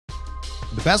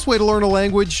The best way to learn a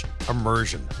language?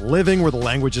 Immersion. Living where the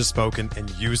language is spoken and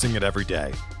using it every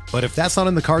day. But if that's not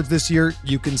in the cards this year,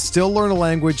 you can still learn a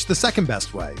language the second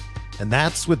best way, and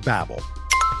that's with Babbel.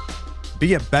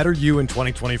 Be a better you in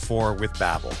 2024 with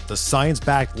Babbel, the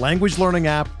science-backed language learning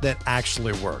app that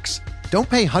actually works. Don't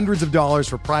pay hundreds of dollars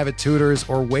for private tutors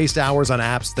or waste hours on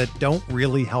apps that don't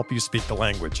really help you speak the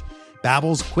language.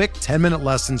 Babbel's quick 10-minute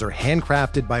lessons are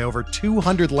handcrafted by over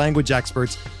 200 language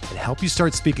experts and help you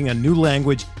start speaking a new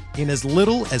language in as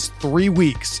little as 3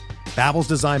 weeks. Babbel's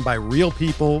designed by real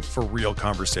people for real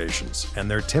conversations,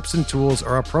 and their tips and tools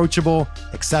are approachable,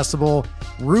 accessible,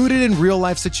 rooted in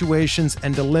real-life situations,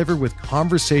 and delivered with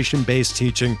conversation-based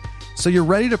teaching, so you're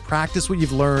ready to practice what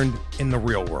you've learned in the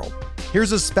real world.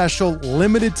 Here's a special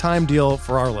limited-time deal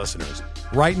for our listeners.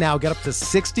 Right now, get up to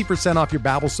 60% off your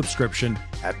Babbel subscription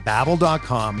at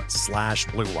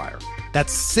babbel.com/Blue Wire.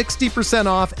 That's 60%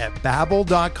 off at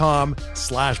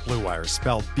babbel.com/Blue Wire,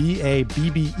 spelled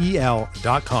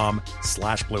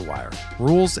BABBEL.com/Blue Wire.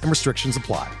 Rules and restrictions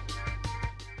apply.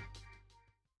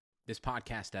 This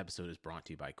podcast episode is brought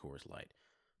to you by Coors Light.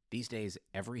 These days,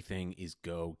 everything is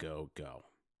go, go, go.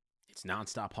 It's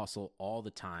nonstop hustle all the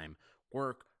time.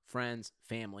 Work, friends,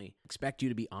 family, expect you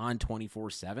to be on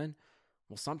 24/7.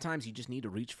 Well, sometimes you just need to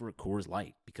reach for a Coors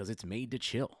Light because it's made to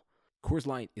chill. Coors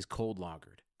Light is cold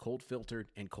lagered, cold filtered,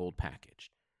 and cold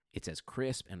packaged. It's as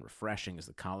crisp and refreshing as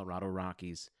the Colorado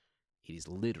Rockies. It is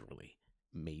literally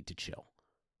made to chill.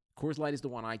 Coors Light is the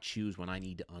one I choose when I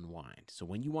need to unwind. So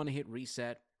when you want to hit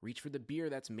reset, reach for the beer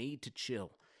that's made to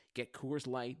chill. Get Coors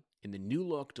Light in the new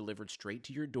look delivered straight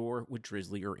to your door with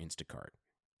Drizzly or Instacart.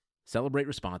 Celebrate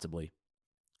responsibly.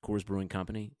 Coors Brewing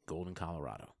Company, Golden,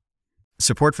 Colorado.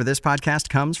 Support for this podcast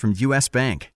comes from U.S.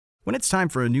 Bank. When it's time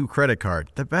for a new credit card,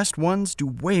 the best ones do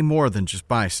way more than just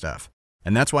buy stuff.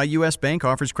 And that's why U.S. Bank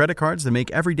offers credit cards that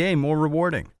make every day more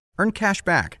rewarding. Earn cash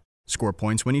back, score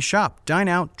points when you shop, dine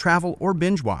out, travel, or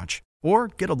binge watch, or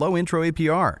get a low intro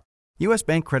APR. U.S.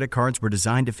 Bank credit cards were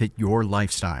designed to fit your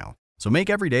lifestyle. So make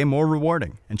every day more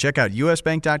rewarding and check out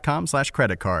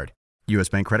usbank.com/credit card. U.S.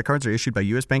 Bank credit cards are issued by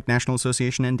U.S. Bank National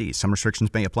Association ND. Some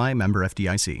restrictions may apply. Member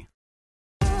FDIC.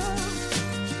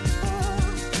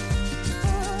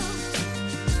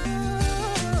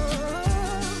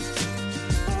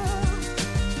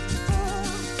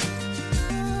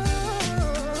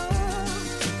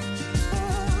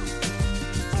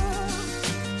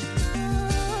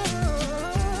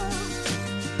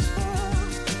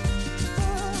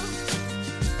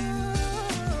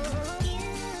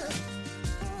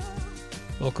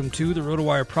 Welcome to the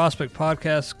RotoWire Prospect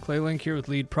Podcast. Clay Link here with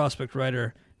lead prospect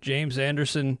writer James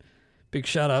Anderson. Big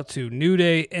shout out to New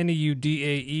Day,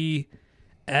 Neudae,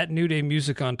 at New Day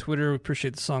Music on Twitter. We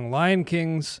appreciate the song Lion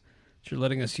Kings that you're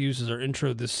letting us use as our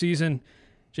intro this season.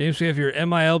 James, we have your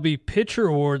MILB Pitcher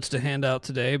Awards to hand out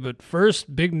today, but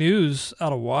first, big news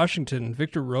out of Washington.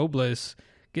 Victor Robles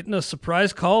getting a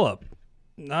surprise call-up.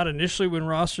 Not initially when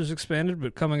rosters expanded,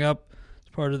 but coming up as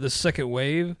part of the second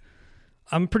wave.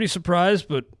 I'm pretty surprised,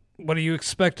 but what are you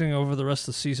expecting over the rest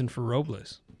of the season for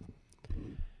Robles?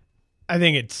 I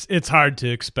think it's hard to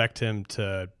expect him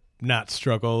to not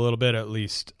struggle a little bit, at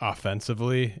least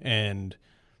offensively, and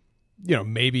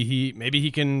maybe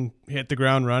he can hit the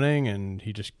ground running and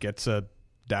he just gets a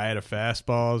diet of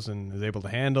fastballs and is able to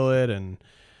handle it, and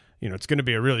it's going to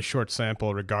be a really short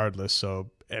sample regardless.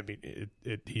 So I mean,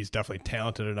 he's definitely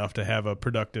talented enough to have a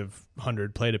productive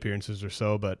 100 plate appearances or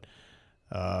so, but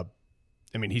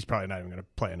he's probably not even going to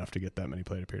play enough to get that many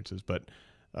plate appearances. But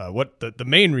what the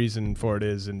main reason for it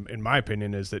is, in my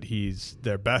opinion, is that he's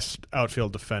their best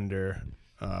outfield defender,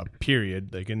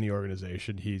 period, like in the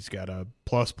organization. He's got a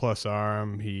plus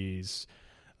arm. He's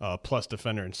a plus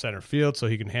defender in center field, so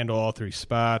he can handle all three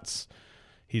spots.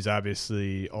 He's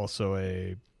obviously also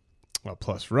a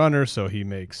plus runner, so he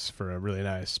makes for a really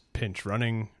nice pinch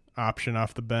running option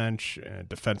off the bench, a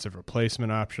defensive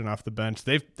replacement option off the bench.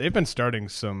 They've been starting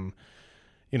some,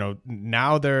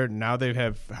 now they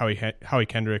have Howie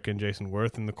Kendrick and Jason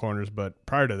Worth in the corners, but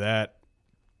prior to that,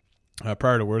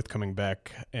 prior to Worth coming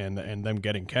back and them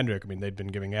getting Kendrick, they'd been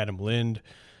giving Adam Lind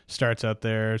starts out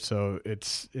there, so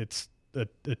it's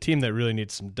a team that really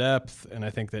needs some depth, and I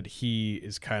think that he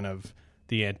is kind of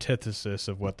the antithesis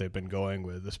of what they've been going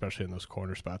with, especially in those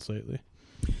corner spots lately.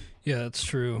 Yeah, that's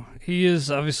true. He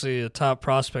is obviously a top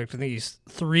prospect. I think he's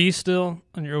 3 still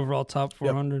on your overall top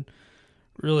 400. Yep.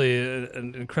 Really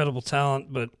an incredible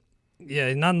talent, but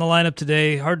yeah, not in the lineup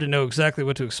today. Hard to know exactly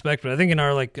what to expect, but I think in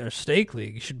our stake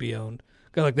league, he should be owned.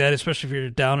 A guy like that, especially if you're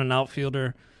down an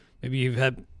outfielder. Maybe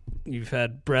you've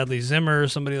had Bradley Zimmer or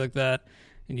somebody like that,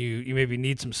 and you maybe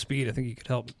need some speed. I think you could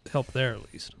help there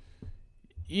at least.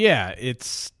 Yeah,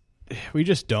 we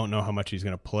just don't know how much he's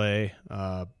going to play.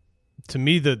 To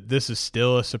me, this is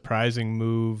still a surprising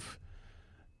move.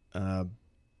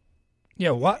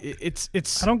 Yeah, what? It's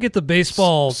I don't get the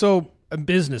baseball so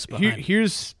business behind it.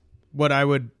 Here's what I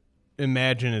would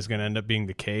imagine is going to end up being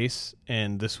the case,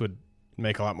 and this would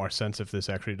make a lot more sense if this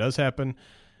actually does happen,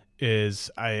 is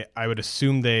I would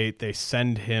assume they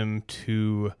send him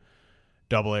to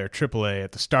AA or AAA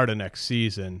at the start of next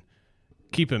season,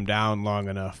 keep him down long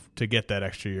enough to get that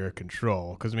extra year of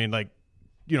control. Because, I mean, like,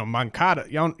 you know,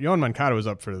 Yoan Moncada was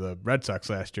up for the Red Sox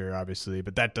last year, obviously,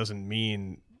 but that doesn't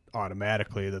mean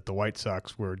automatically that the White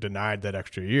Sox were denied that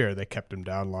extra year. They kept him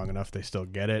down long enough. They still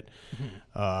get it.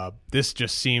 Mm-hmm. This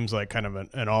just seems like kind of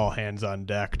an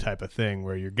all-hands-on-deck type of thing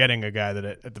where you're getting a guy that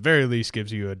at the very least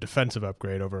gives you a defensive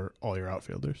upgrade over all your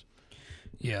outfielders.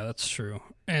 Yeah, that's true.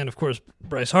 And, of course,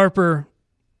 Bryce Harper,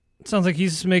 it sounds like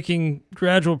he's making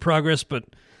gradual progress, but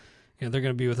you know, they're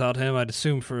going to be without him, I'd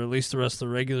assume, for at least the rest of the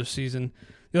regular season.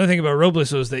 The only thing about Robles,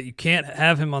 though, is that you can't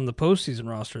have him on the postseason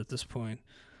roster at this point.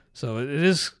 So it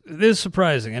is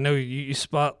surprising. I know you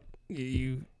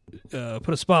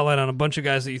put a spotlight on a bunch of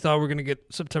guys that you thought were going to get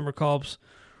September call-ups.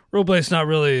 Robles not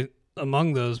really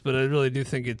among those, but I really do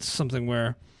think it's something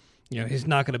where, you know, he's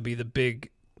not going to be the big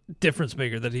difference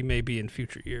maker that he may be in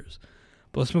future years.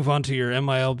 But let's move on to your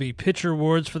MILB pitcher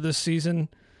awards for this season.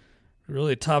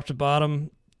 Really top to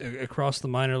bottom across the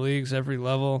minor leagues, every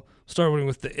level. Starting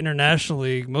with the International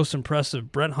League, most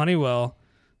impressive, Brent Honeywell.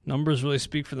 Numbers really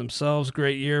speak for themselves.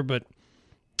 Great year, but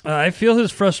I feel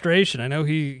his frustration. I know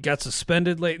he got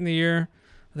suspended late in the year.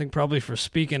 I think probably for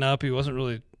speaking up. He wasn't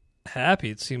really happy,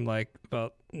 it seemed like,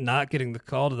 about not getting the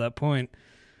call to that point.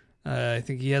 I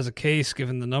think he has a case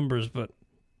given the numbers, but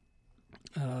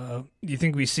do you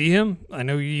think we see him? I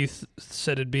know you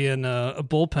said it'd be in a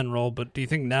bullpen role, but do you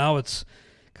think now it's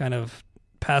kind of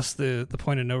past the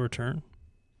point of no return?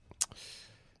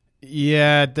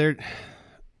 Yeah,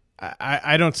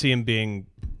 I don't see him being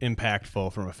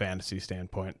impactful from a fantasy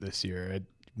standpoint this year.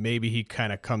 Maybe he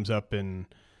kind of comes up in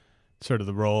sort of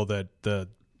the role that the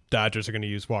Dodgers are going to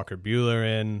use Walker Buehler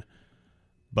in,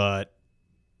 but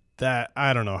that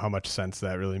I don't know how much sense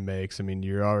that really makes. I mean,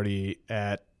 you're already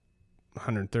at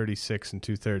 136 and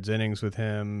 2/3 innings with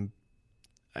him.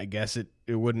 I guess it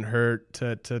wouldn't hurt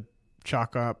to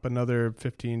chalk up another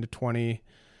 15 to 20,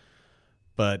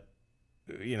 but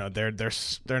you know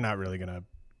they're not really going to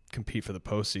compete for the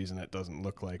postseason. It doesn't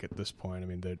look like at this point. I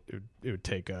mean, it would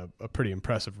take a pretty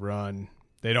impressive run.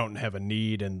 They don't have a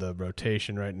need in the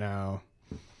rotation right now.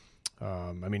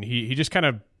 I mean, he just kind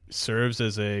of serves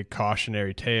as a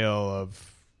cautionary tale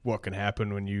of what can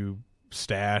happen when you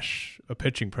stash a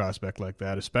pitching prospect like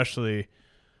that, especially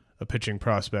a pitching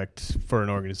prospect for an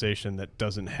organization that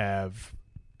doesn't have,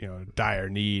 you know, dire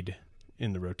need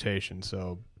in the rotation.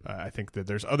 So I think that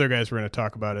there's other guys we're going to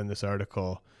talk about in this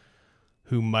article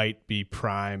who might be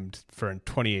primed for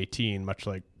 2018, much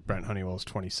like Brent Honeywell's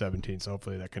 2017. So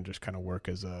hopefully that can just kind of work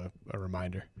as a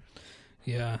reminder.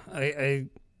 Yeah, I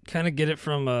kind of get it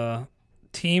from a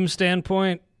team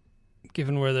standpoint,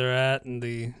 given where they're at and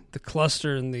the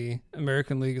cluster in the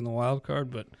American League and the wild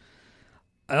card. But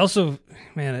I also,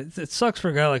 man, it sucks for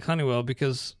a guy like Honeywell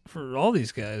because for all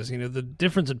these guys, you know, the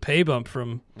difference in pay bump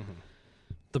from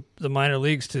the minor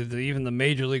leagues to even the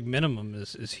major league minimum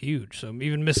is huge. So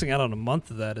even missing out on a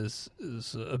month of that is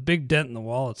a big dent in the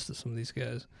wallets to some of these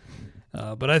guys.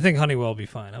 But I think Honeywell will be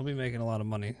fine. He'll be making a lot of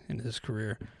money in his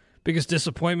career. Biggest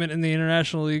disappointment in the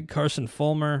International League, Carson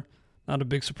Fulmer. Not a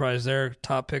big surprise there.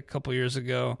 Top pick a couple years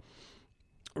ago.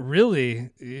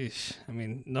 Really, I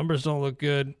mean, numbers don't look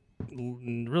good.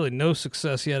 Really no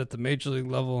success yet at the major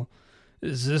league level.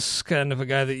 Is this kind of a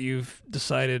guy that you've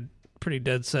decided pretty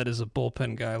dead set as a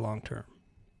bullpen guy long term?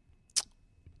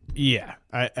 Yeah,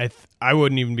 I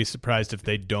wouldn't even be surprised if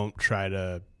they don't try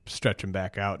to stretch him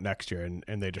back out next year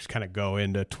and they just kind of go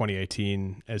into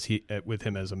 2018 with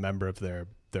him as a member of their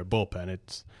bullpen.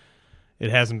 It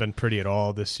hasn't been pretty at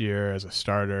all this year as a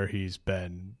starter. He's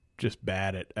been just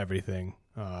bad at everything.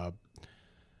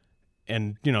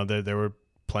 And you know there were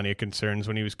plenty of concerns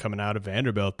when he was coming out of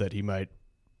Vanderbilt that he might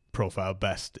profile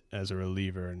best as a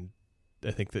reliever, and I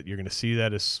think that you're going to see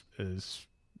that as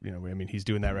you know, I mean, he's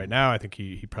doing that right now. I think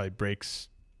he probably breaks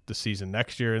the season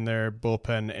next year in their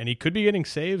bullpen, and he could be getting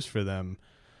saves for them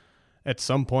at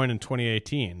some point in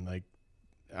 2018. Like,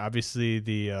 obviously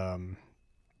the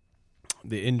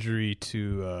injury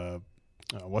to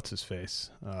what's his face,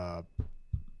 the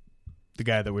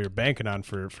guy that we were banking on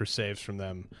for saves from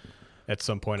them at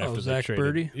some point after Zach they traded.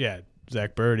 Birdie? Yeah,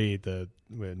 Zach Birdie,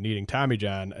 needing Tommy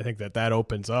John. I think that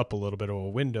opens up a little bit of a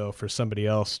window for somebody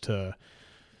else to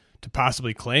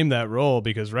possibly claim that role,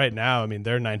 because right now, I mean,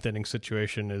 their ninth inning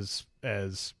situation is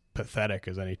as pathetic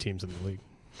as any teams in the league.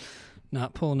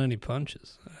 Not pulling any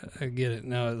punches. I get it.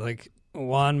 Now, like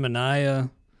Juan Minaya,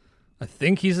 I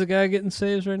think he's the guy getting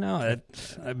saves right now,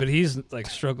 but he's like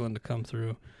struggling to come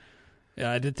through.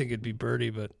 Yeah, I did think it'd be Birdie,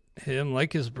 but him,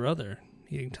 like his brother,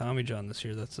 eating Tommy John this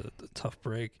year, that's a tough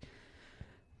break.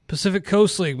 Pacific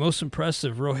Coast League, most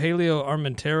impressive, Rogelio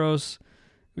Armenteros.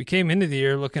 We came into the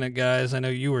year looking at guys, I know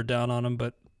you were down on him,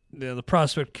 but the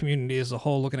prospect community as a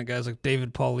whole looking at guys like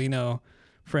David Paulino,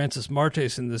 Francis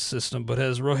Martes in this system, but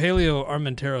has Rogelio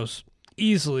Armenteros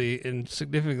easily and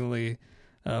significantly,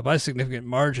 by significant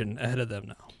margin, ahead of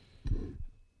them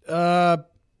now?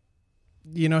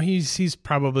 He's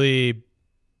probably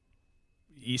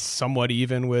somewhat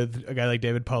even with a guy like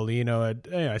David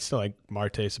Paulino. I still like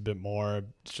Martes a bit more.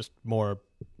 It's just more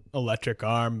electric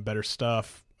arm, better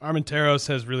stuff. Armenteros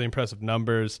has really impressive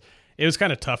numbers. It was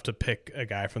kind of tough to pick a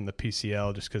guy from the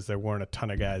PCL just because there weren't a ton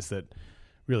of guys that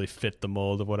really fit the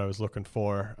mold of what I was looking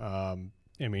for.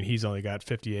 I mean, he's only got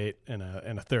 58 and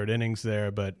a third innings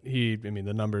there, but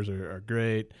the numbers are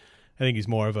great. I think he's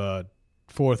more of a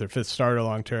fourth or fifth starter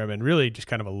long term, and really just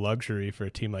kind of a luxury for a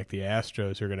team like the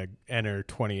Astros, who are going to enter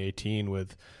 2018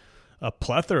 with a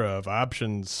plethora of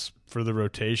options for the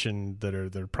rotation that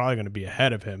are probably going to be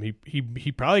ahead of him.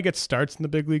 He probably gets starts in the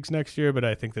big leagues next year, but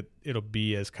I think that it'll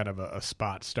be as kind of a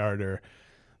spot starter.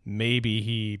 Maybe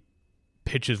he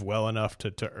pitches well enough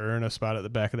to earn a spot at the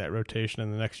back of that rotation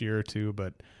in the next year or two,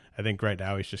 but I think right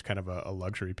now he's just kind of a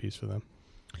luxury piece for them.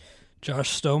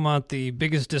 Josh Stomont, the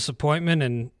biggest disappointment,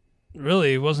 and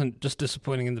really, he wasn't just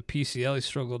disappointing in the PCL. He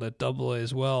struggled at AA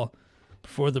as well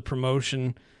before the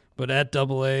promotion. But at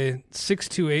AA,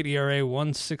 6.28 ERA,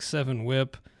 1.67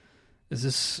 WHIP. Is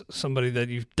this somebody that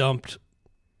you've dumped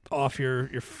off your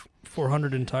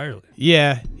 400 entirely?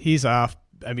 Yeah, he's off.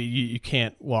 I mean, you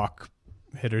can't walk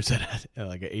hitters at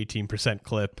like an 18%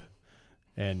 clip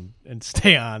and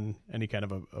stay on any kind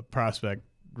of a prospect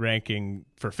ranking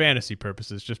for fantasy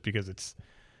purposes, just because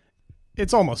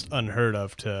it's almost unheard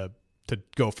of to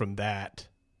go from that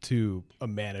to a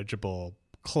manageable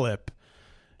clip.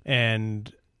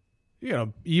 And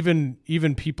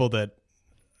even people that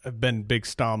have been big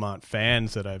Stalmont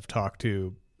fans that I've talked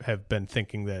to have been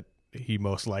thinking that he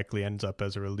most likely ends up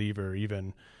as a reliever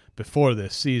even before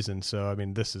this season. So, I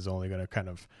mean, this is only going to kind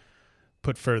of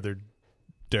put further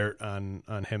dirt on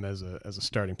him as a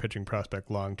starting pitching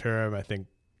prospect long term. I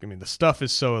mean, the stuff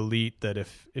is so elite that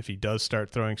if he does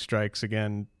start throwing strikes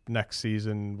again next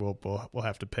season, we'll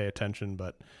have to pay attention.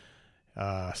 But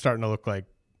starting to look like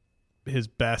his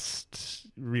best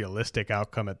realistic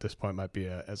outcome at this point might be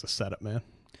as a setup man.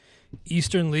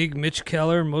 Eastern League, Mitch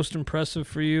Keller, most impressive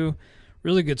for you.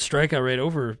 Really good strikeout rate,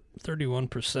 over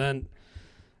 31%.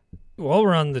 While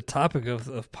we're on the topic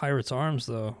of Pirates arms,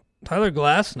 though, Tyler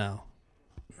Glasnow,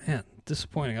 man,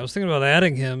 disappointing. I was thinking about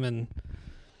adding him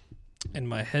in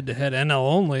my head-to-head NL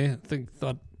only.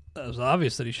 Thought it was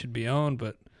obvious that he should be owned,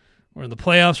 but we're in the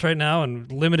playoffs right now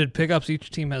and limited pickups. Each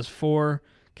team has 4,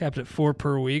 capped at 4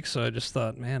 per week, so I just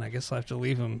thought, man, I guess I have to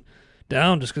leave him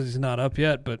down just because he's not up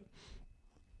yet. But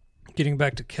getting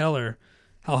back to Keller,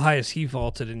 how high has he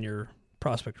vaulted in your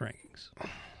prospect rankings?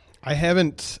 I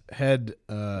haven't had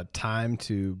time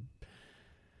to.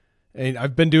 And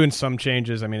I've been doing some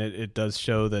changes. I mean, it does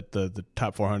show that the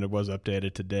top 400 was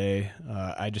updated today.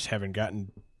 I just haven't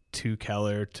gotten to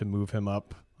Keller to move him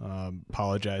up.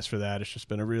 Apologize for that. It's just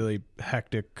been a really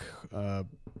hectic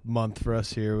month for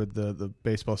us here with the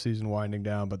baseball season winding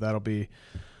down, but that'll be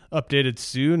updated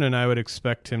soon, and I would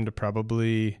expect him to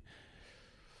probably,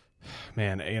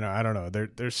 man, I don't know.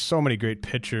 There's so many great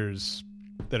pitchers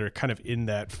that are kind of in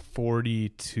that 40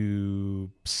 to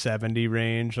 70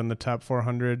 range on the top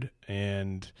 400,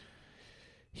 and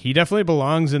he definitely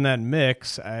belongs in that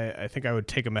mix. I think I would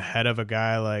take him ahead of a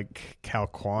guy like Cal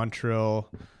Quantrill.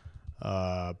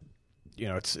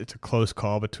 It's a close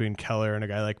call between Keller and a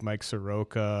guy like Mike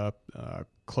Soroka.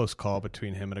 Close call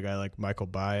between him and a guy like Michael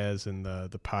Baez in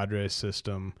the Padres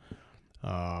system.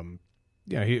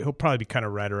 He'll probably be kind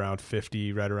of right around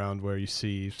 50, right around where you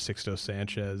see Sixto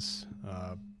Sanchez,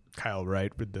 Kyle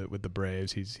Wright with the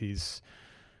Braves. He's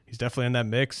definitely in that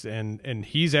mix, and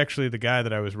he's actually the guy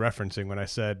that I was referencing when I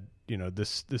said,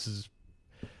 this is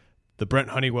the Brent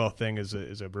Honeywell thing is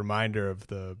a reminder of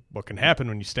what can happen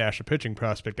when you stash a pitching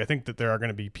prospect. I think that there are going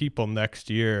to be people next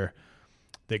year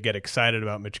that get excited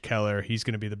about Mitch Keller. He's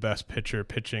going to be the best pitcher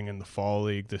pitching in the fall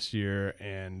league this year,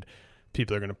 and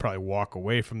people are going to probably walk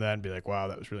away from that and be like, wow,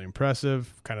 that was really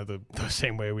impressive, kind of the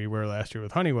same way we were last year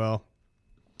with Honeywell.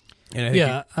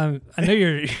 And I know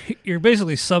you're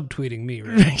basically subtweeting me,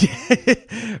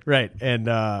 right? Right. And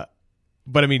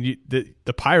but I mean,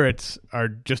 the Pirates are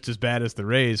just as bad as the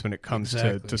Rays when it comes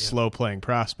to slow playing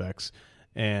prospects,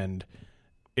 and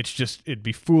it'd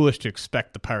be foolish to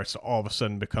expect the Pirates to all of a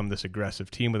sudden become this aggressive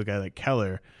team with a guy like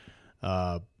Keller.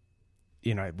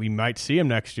 We might see him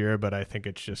next year, but I think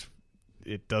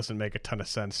it doesn't make a ton of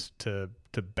sense to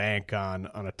bank on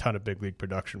a ton of big league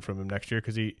production from him next year,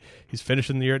 because he's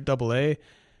finishing the year at AA,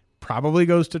 probably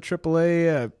goes to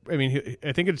AAA.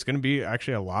 I think it's going to be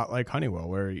actually a lot like Honeywell,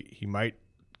 where he might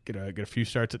get a few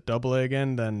starts at AA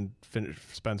again, then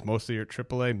spends most of the year at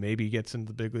AAA, maybe gets into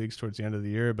the big leagues towards the end of the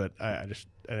year. But I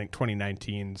think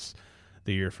 2019's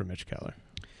the year for Mitch Keller.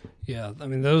 Yeah, I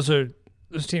mean those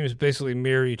teams basically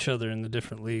mirror each other in the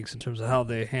different leagues in terms of how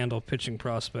they handle pitching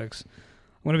prospects.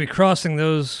 I'm going to be crossing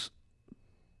those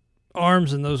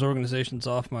arms and those organizations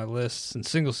off my lists in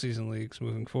single season leagues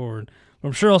moving forward. But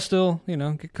I'm sure I'll still,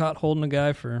 get caught holding a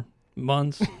guy for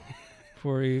months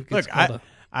before he gets called up.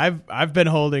 I've been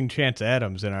holding Chance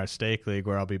Adams in our stake league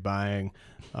where I'll be buying.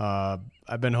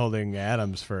 I've been holding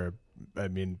Adams for,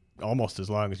 almost as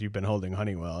long as you've been holding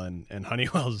Honeywell, and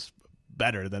Honeywell's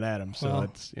better than Adams. So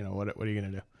it's what are you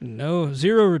gonna do? No,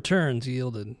 0 returns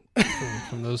yielded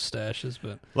from those stashes,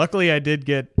 but luckily I did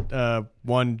get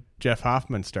one Jeff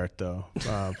Hoffman start though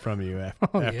from you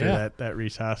after that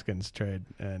Rhys Hoskins trade,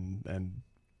 and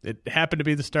it happened to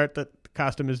be the start that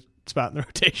cost him his spot in the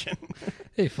rotation.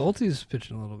 Hey, Fultie's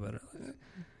pitching a little better.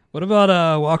 What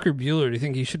about Walker Buehler? Do you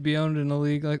think he should be owned in a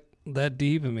league like that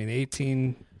deep?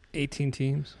 18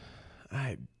 teams.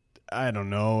 I don't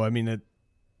know.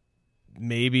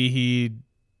 Maybe he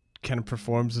kind of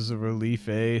performs as a relief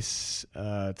ace,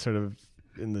 sort of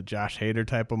in the Josh Hader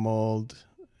type of mold.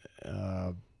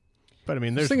 But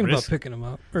there's thinking risk. about picking him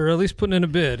up, or at least putting in a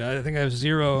bid. I think I have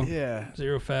zero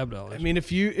fab dollars.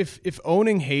 If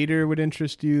owning Hader would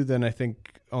interest you, then I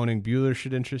think owning Buehler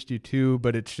should interest you too.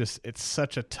 But it's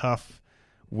such a tough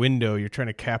window. You're trying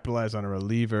to capitalize on a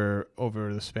reliever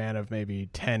over the span of maybe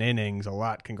 10 innings. A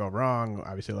lot can go wrong.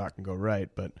 Obviously, a lot can go right.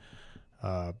 But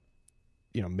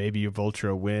maybe you vulture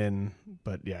a win,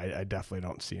 but I definitely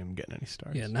don't see him getting any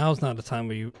starts. Yeah, now's not a time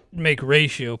where you make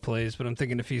ratio plays, but I'm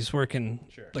thinking if he's working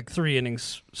like 3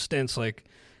 innings stints like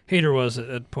Hader was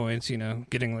at points,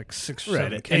 getting like 6 or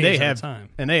 7 Ks at a time.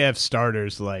 And they have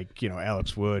starters like,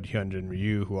 Alex Wood, Hyunjin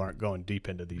Ryu, who aren't going deep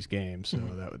into these games, so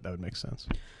that would make sense.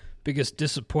 Biggest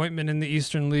disappointment in the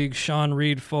Eastern League, Sean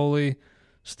Reed Foley,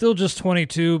 still just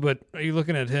 22, but are you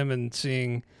looking at him and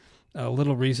seeing a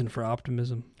little reason for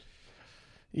optimism?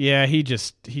 Yeah, he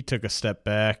took a step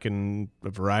back in a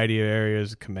variety of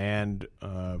areas. Command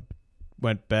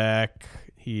went back.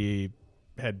 He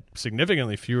had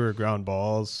significantly fewer ground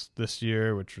balls this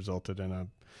year, which resulted in a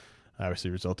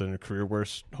career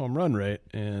worst home run rate.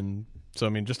 And so,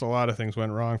 just a lot of things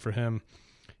went wrong for him.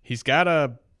 He's got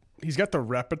the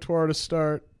repertoire to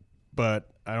start, but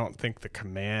I don't think the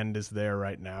command is there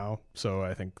right now. So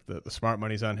I think the smart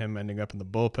money's on him ending up in the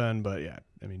bullpen. But yeah,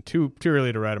 too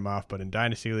early to write him off. But in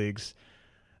dynasty leagues,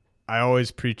 I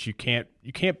always preach you can't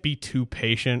be too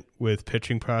patient with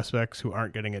pitching prospects who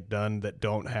aren't getting it done, that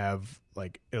don't have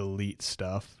like elite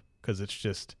stuff, because it's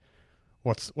just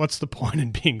what's the point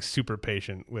in being super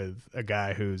patient with a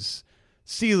guy whose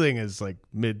ceiling is like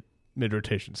mid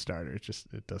rotation starter?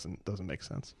 It doesn't make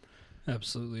sense.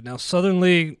 Absolutely. Now Southern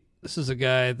League. This is a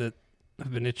guy that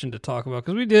I've been itching to talk about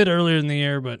because we did earlier in the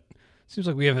year, but it seems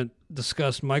like we haven't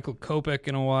discussed Michael Kopech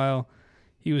in a while.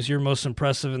 He was your most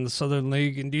impressive in the Southern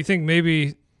League. And do you think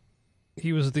maybe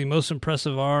he was the most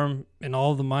impressive arm in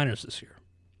all of the minors this year?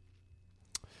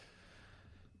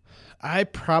 I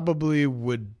probably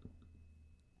would.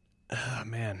 Oh,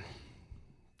 man,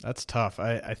 that's tough.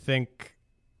 I think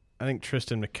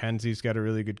Tristan McKenzie's got a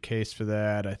really good case for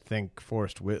that. I think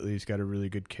Forrest Whitley's got a really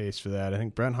good case for that. I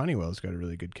think Brent Honeywell's got a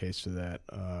really good case for that.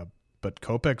 But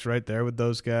Kopech's right there with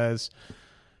those guys.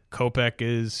 Kopech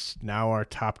is now our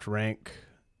top ranked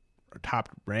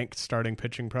starting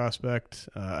pitching prospect,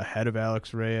 ahead of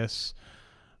Alex Reyes,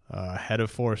 ahead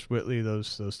of Forrest Whitley.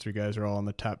 Those 3 guys are all in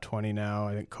the top 20 now.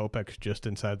 I think Kopech's just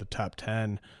inside the top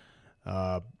 10.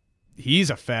 He's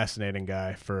a fascinating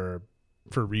guy for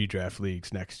redraft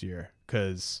leagues next year,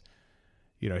 because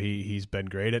he's been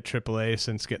great at AAA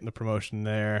since getting the promotion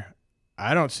there.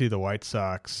 I don't see the White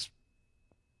Sox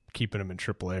keeping him in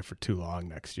AAA for too long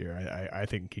next year. I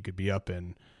think he could be up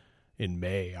in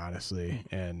May, honestly.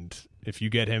 And if you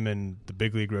get him in the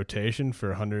big league rotation for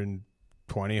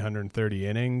 120, 130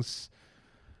 innings,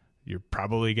 you're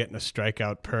probably getting a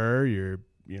strikeout per. You're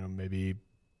maybe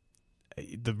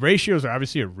the ratios are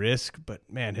obviously a risk, but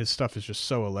man, his stuff is just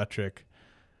so electric.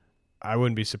 I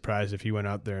wouldn't be surprised if he went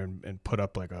out there and put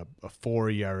up like a 4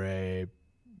 ERA,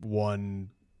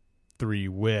 1.3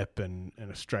 whip, and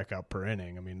a strikeout per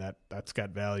inning. I mean, that's got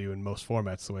value in most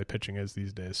formats the way pitching is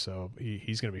these days. So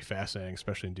he's going to be fascinating,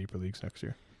 especially in deeper leagues next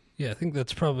year. Yeah, I think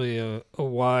that's probably a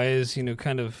wise,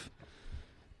 kind of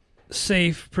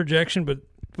safe projection. But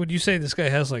would you say this guy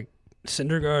has like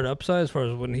Syndergaard upside as far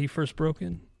as when he first broke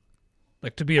in?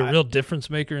 Like to be a real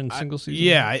difference maker in single season?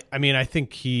 Yeah, I mean, I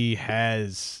think he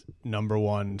has number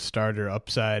one starter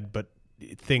upside, but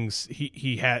things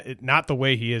he had not the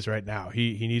way he is right now.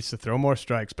 He needs to throw more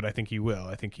strikes, but I think he will.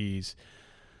 I think he's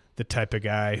the type of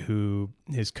guy who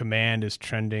his command is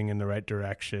trending in the right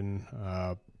direction,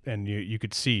 and you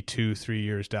could see 2-3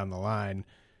 years down the line,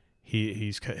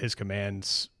 his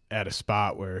command's at a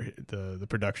spot where the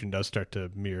production does start to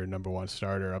mirror number one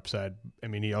starter upside. I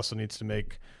mean, he also needs to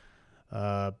make.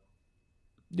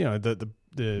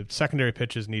 The secondary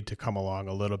pitches need to come along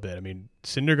a little bit. I mean,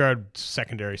 Syndergaard's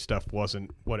secondary stuff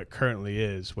wasn't what it currently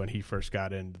is when he first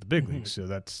got into the big leagues, so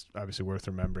that's obviously worth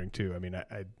remembering too. I mean,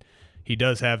 he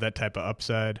does have that type of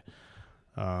upside.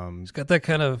 He's got that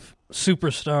kind of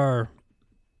superstar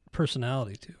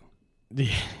personality too.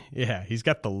 Yeah, he's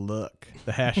got the look,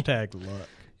 the hashtag look.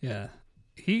 Yeah,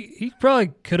 he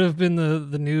probably could have been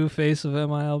the new face of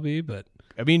MILB, but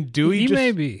I mean, do we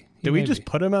just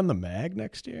put him on the mag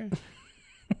next year?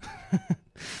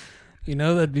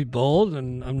 That'd be bold,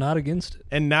 and I'm not against it.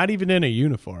 And not even in a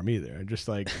uniform either. Just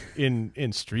like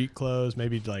in street clothes,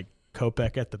 maybe like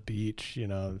Kopech at the beach. I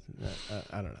don't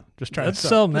know. Just trying to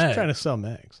sell mags. Just trying to sell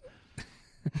mags.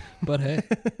 But hey,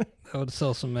 that would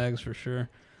sell some mags for sure.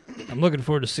 I'm looking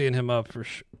forward to seeing him up for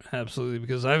absolutely,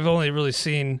 because I've only really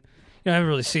seen, I haven't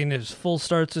really seen his full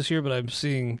starts this year, but I'm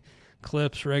seeing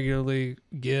clips regularly,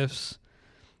 GIFs,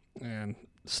 and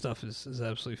stuff is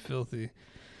absolutely filthy.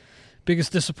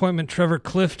 Biggest disappointment, Trevor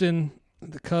Clifton,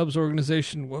 the Cubs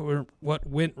organization. What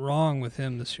went wrong with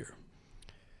him this year?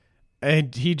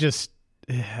 And he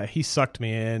sucked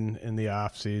me in the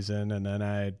off season, and then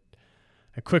I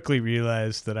quickly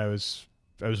realized that I was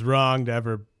wrong to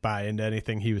ever buy into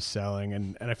anything he was selling,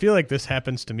 and I feel like this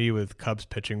happens to me with Cubs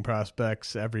pitching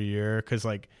prospects every year, because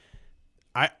like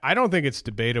I don't think it's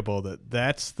debatable that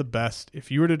that's the best. If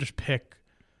you were to just pick,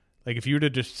 like if you were to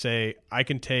just say I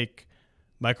can take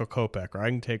Michael Kopech or I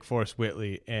can take Forrest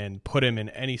Whitley and put him in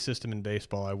any system in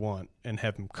baseball I want and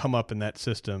have him come up in that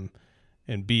system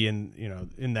and be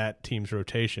in that team's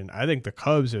rotation, I think the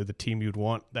Cubs are the team you'd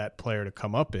want that player to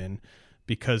come up in,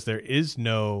 because there is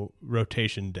no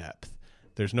rotation depth.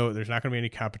 There's not going to be any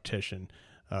competition.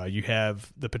 You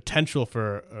have the potential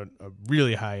for a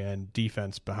really high-end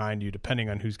defense behind you, depending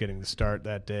on who's getting the start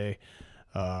that day.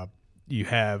 You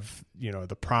have,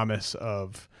 the promise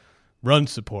of run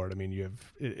support. I mean,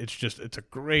 it's a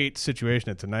great situation.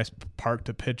 It's a nice park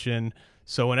to pitch in.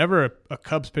 So whenever a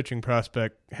Cubs pitching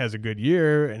prospect has a good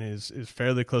year and is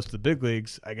fairly close to the big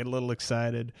leagues, I get a little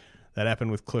excited. That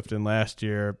happened with Clifton last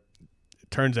year.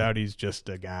 It turns out he's just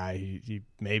a guy.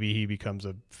 Maybe he becomes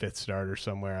a fifth starter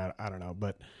somewhere. I don't know.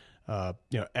 But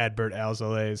Adbert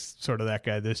Alzolay is sort of that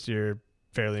guy this year.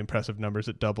 Fairly impressive numbers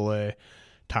at AA.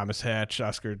 Thomas Hatch,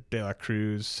 Oscar De La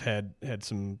Cruz had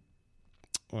some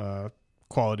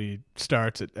quality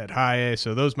starts at high A,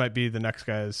 so those might be the next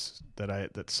guys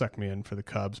that suck me in for the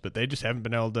Cubs, but they just haven't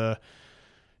been able to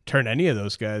turn any of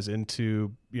those guys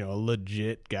into a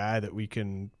legit guy that we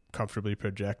can comfortably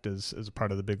project as a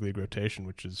part of the big league rotation,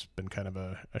 which has been kind of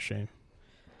a shame.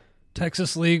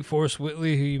 Texas League, Forrest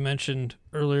Whitley, who you mentioned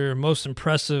earlier, most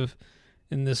impressive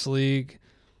in this league.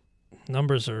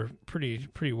 Numbers are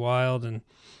pretty wild, and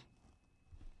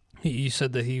you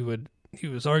said that he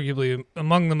was arguably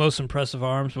among the most impressive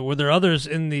arms, but were there others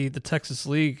in the Texas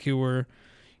League who were,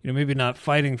 maybe not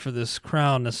fighting for this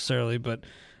crown necessarily, but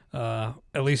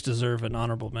at least deserve an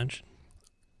honorable mention?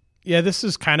 Yeah, this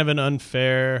is kind of an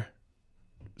unfair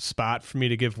spot for me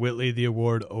to give Whitley the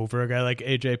award over a guy like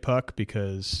A.J. Puck,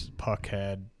 because Puck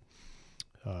had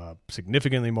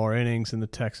significantly more innings in the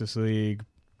Texas League.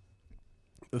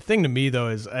 The thing to me, though,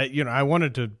 is I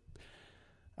wanted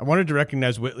to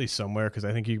recognize Whitley somewhere, because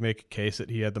I think you can make a case that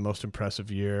he had the most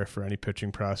impressive year for any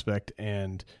pitching prospect,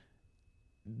 and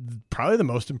probably the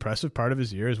most impressive part of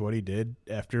his year is what he did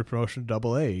after promotion to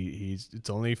AA. It's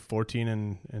only 14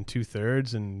 and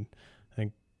 2/3, and I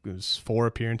think it was 4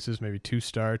 appearances, maybe 2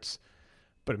 starts,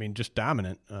 but I mean just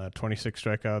dominant. 26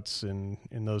 strikeouts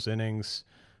in those innings,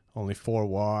 only 4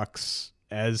 walks.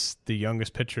 As the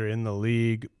youngest pitcher in the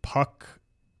league, Puck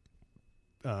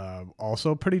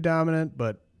also pretty dominant,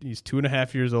 but he's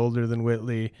 2.5 years older than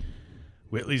Whitley.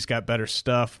 Whitley's got better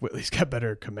stuff. Whitley's got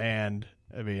better command.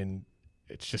 I mean,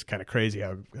 it's just kind of crazy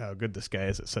how good this guy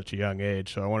is at such a young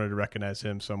age. So I wanted to recognize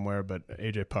him somewhere, but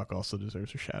AJ Puck also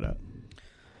deserves a shout out.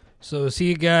 So is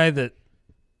he a guy that,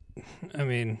 I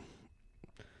mean,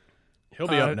 he'll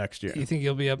be up next year. You think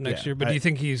he'll be up next year? But do I you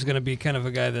think he's going to be kind of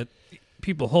a guy that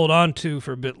people hold on to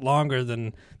for a bit longer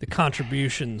than the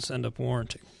contributions end up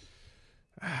warranting?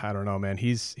 I don't know, man.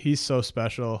 He's so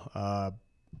special.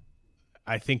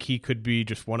 I think he could be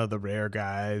just one of the rare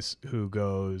guys who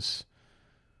goes,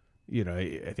 you know,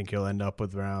 I think he'll end up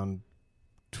with around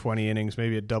 20 innings,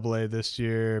 maybe at AA this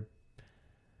year.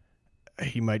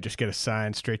 He might just get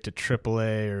assigned straight to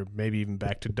AAA or maybe even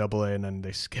back to AA, and then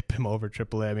they skip him over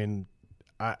AAA. I mean,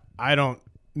 I don't.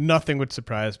 Nothing would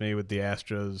surprise me with the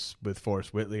Astros with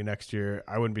Forrest Whitley next year.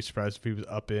 I wouldn't be surprised if he was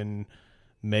up in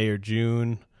May or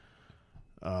June.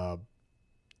 You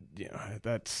know,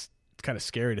 that's kind of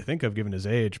scary to think of given his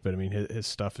age, but I mean, his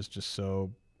stuff is just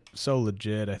so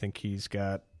legit. I think he's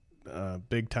got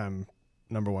big time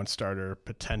number one starter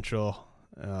potential.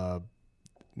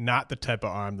 Not the type of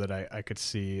arm that I could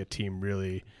see a team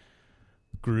really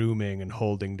grooming and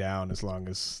holding down as long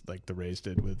as like the Rays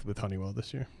did with Honeywell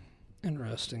this year.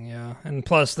 Interesting, yeah. And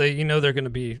plus, they're going to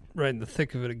be right in the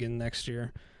thick of it again next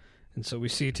year. And so we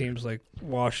see teams like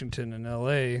Washington and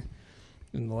L.A.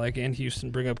 and the like, and Houston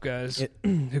bring up guys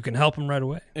who can help them right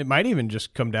away. It might even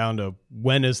just come down to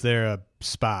when is there a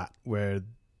spot where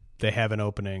they have an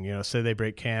opening. You know, say they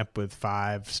break camp with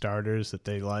 5 starters that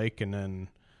they like, and then,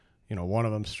 you know, one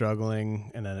of them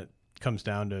struggling, and then it comes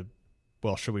down to,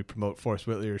 well, should we promote Forrest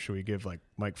Whitley or should we give like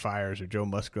Mike Fiers or Joe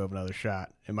Musgrove another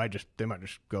shot? They might just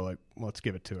go like, well, let's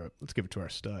give it to our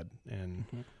stud, and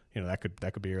you know, that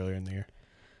could be earlier in the year.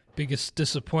 Biggest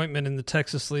disappointment in the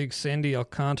Texas League, Sandy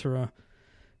Alcantara,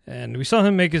 and we saw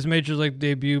him make his major league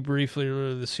debut briefly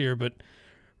earlier this year, but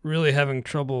really having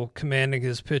trouble commanding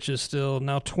his pitches still.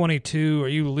 Now 22, are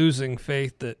you losing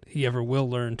faith that he ever will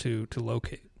learn to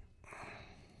locate?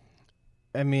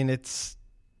 I mean,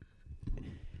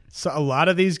 so a lot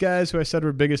of these guys who I said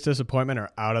were biggest disappointment are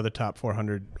out of the top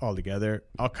 400 altogether.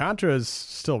 Alcantara is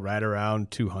still right around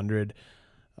 200,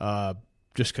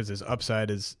 just because his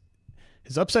upside's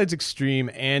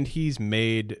extreme, and he's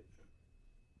made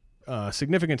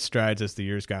significant strides as the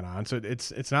year's gone on. So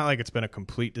it's not like it's been a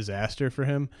complete disaster for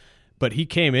him, but he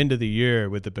came into the year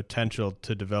with the potential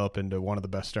to develop into one of the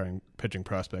best starting pitching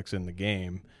prospects in the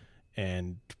game,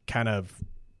 and kind of,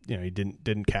 you know, he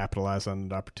didn't capitalize on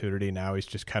the opportunity. Now he's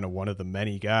just kind of one of the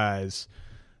many guys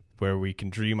where we can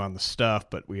dream on the stuff,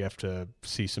 but we have to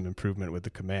see some improvement with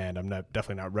the command. I'm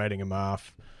definitely not writing him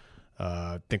off.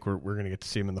 I think we're going to get to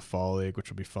see him in the fall league, which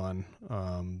will be fun.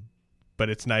 But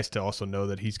it's nice to also know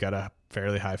that he's got a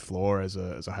fairly high floor as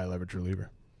a high leverage reliever.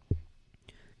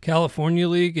 California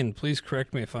League, and please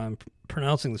correct me if I'm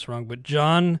pronouncing this wrong, but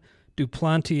John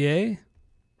Duplantier,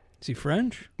 is he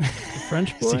French? A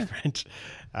French boy? Is he French?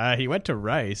 He went to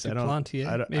Rice.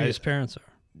 Duplantier? Maybe his parents are.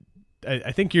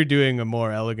 I think you're doing a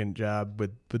more elegant job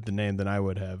with the name than I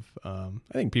would have. I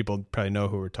think people probably know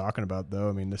who we're talking about, though.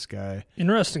 I mean, this guy.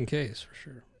 Interesting case, for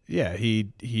sure. Yeah,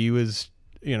 he was,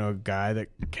 you know, a guy that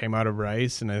came out of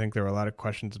Rice, and I think there were a lot of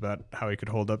questions about how he could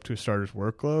hold up to a starter's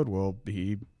workload. Well,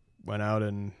 he went out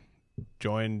and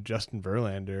joined Justin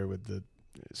Verlander with the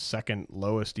second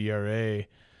lowest ERA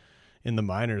in the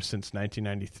minors since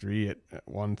 1993 at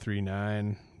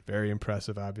 1.39. Very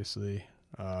impressive, obviously.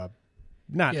 I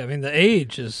mean, the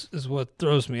age is what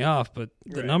throws me off, but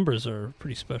the numbers are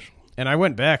pretty special. And I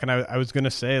went back, and I was going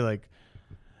to say, like,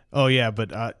 oh, yeah,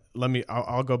 but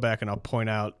I'll go back and I'll point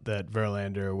out that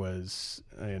Verlander was,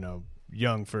 you know,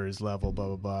 young for his level, blah,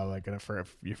 blah, blah. Like, and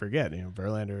if you forget, you know,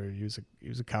 Verlander, he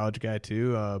was a college guy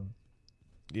too.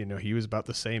 You know, he was about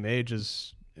the same age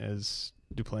as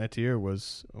Duplantier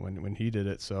was when he did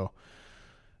it. So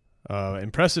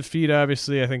impressive feat,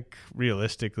 obviously. I think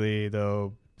realistically,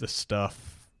 though, the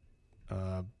stuff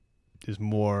is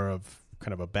more of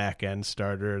kind of a back end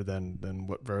starter than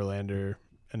what Verlander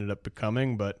ended up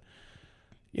becoming. But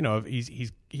you know, he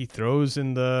throws he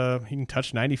can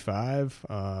touch 95.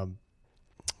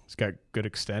 He's got good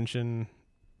extension.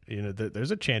 You know,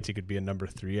 there's a chance he could be a number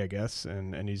 3, I guess,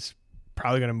 and he's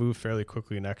probably going to move fairly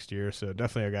quickly next year. So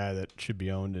definitely a guy that should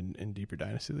be owned in deeper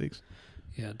dynasty leagues.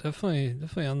 Yeah,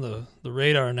 definitely on the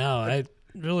radar now. I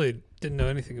really didn't know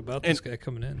anything about this guy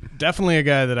coming in. Definitely a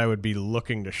guy that I would be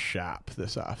looking to shop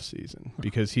this offseason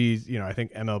because he's, you know, I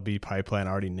think MLB Pipeline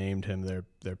already named him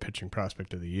their pitching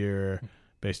prospect of the year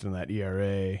based on that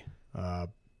ERA.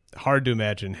 Hard to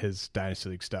imagine his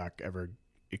dynasty league stock ever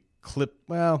eclipse.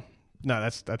 Well, no,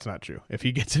 that's not true. If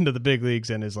he gets into the big leagues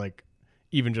and is like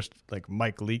even just like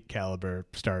Mike Leake caliber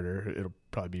starter, it'll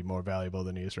probably be more valuable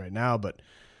than he is right now. But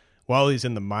while he's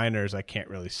in the minors, I can't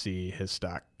really see his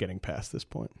stock getting past this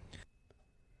point.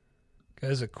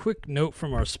 Guys, a quick note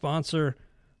from our sponsor.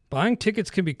 Buying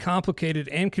tickets can be complicated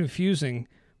and confusing,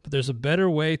 but there's a better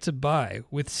way to buy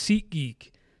with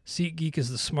SeatGeek. SeatGeek is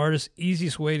the smartest,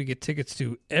 easiest way to get tickets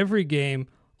to every game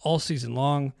all season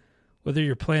long. Whether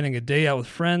you're planning a day out with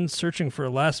friends, searching for a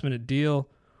last-minute deal,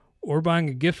 or buying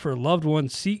a gift for a loved one,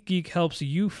 SeatGeek helps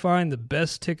you find the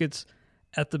best tickets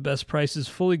at the best prices,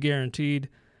 fully guaranteed.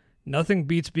 Nothing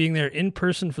beats being there in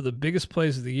person for the biggest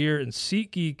plays of the year, and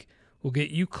SeatGeek will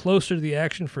get you closer to the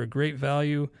action for a great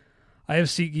value. I have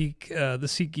SeatGeek, the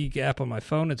SeatGeek app on my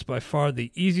phone. It's by far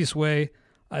the easiest way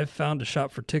I've found to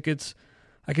shop for tickets.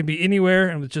 I can be anywhere,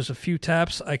 and with just a few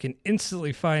taps, I can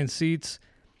instantly find seats.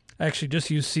 I actually just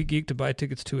used SeatGeek to buy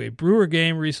tickets to a Brewer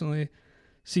game recently.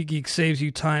 SeatGeek saves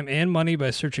you time and money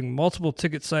by searching multiple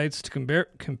ticket sites to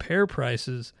compare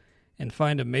prices and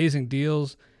find amazing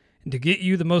deals. And to get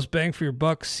you the most bang for your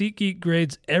buck, SeatGeek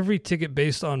grades every ticket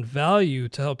based on value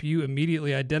to help you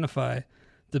immediately identify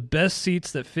the best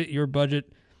seats that fit your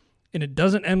budget. And it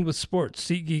doesn't end with sports.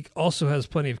 SeatGeek also has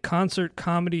plenty of concert,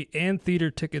 comedy, and theater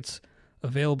tickets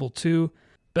available too.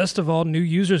 Best of all, new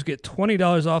users get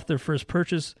 $20 off their first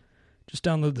purchase. Just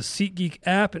download the SeatGeek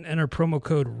app and enter promo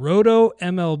code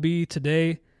ROTOMLB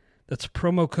today. That's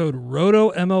promo code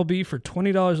ROTOMLB for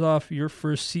 $20 off your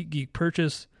first SeatGeek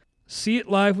purchase. See it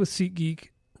live with SeatGeek.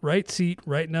 Right seat,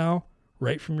 right now,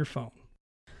 right from your phone.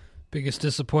 Biggest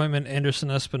disappointment, Anderson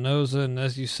Espinoza, and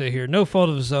as you say here, no fault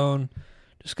of his own.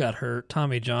 Just got hurt,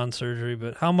 Tommy John surgery.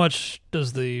 But how much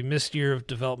does the missed year of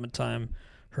development time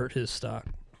hurt his stock?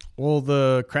 Well,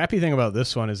 the crappy thing about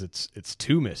this one is it's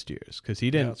 2 missed years because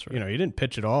he didn't, right. He didn't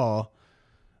pitch at all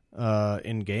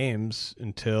in games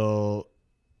until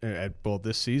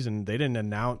this season. They didn't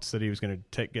announce that he was going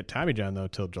to get Tommy John though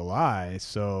till July,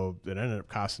 so it ended up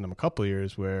costing him a couple of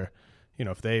years. Where,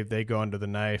 if they go under the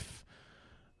knife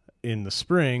in the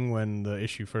spring when the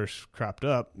issue first cropped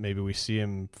up, maybe we see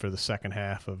him for the second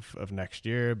half of next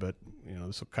year. But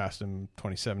this will cost him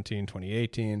 2017,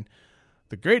 2018.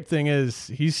 The great thing is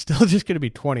he's still just going to be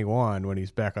 21 when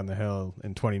he's back on the hill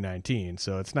in 2019.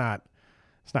 So it's not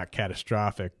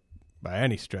catastrophic by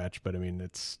any stretch, but I mean,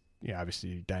 it's,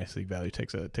 obviously Dynasty League value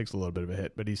takes a little bit of a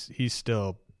hit, but he's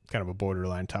still kind of a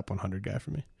borderline top 100 guy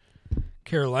for me.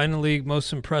 Carolina League,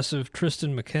 most impressive,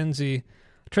 Tristan McKenzie.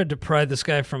 I tried to pry this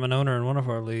guy from an owner in one of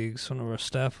our leagues, one of our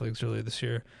staff leagues earlier this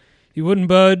year. He wouldn't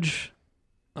budge.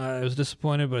 I was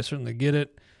disappointed, but I certainly get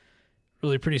it.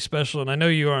 Really pretty special, and I know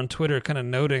you are on Twitter kind of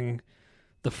noting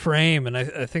the frame, and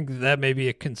I think that may be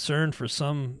a concern for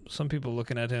some people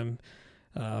looking at him.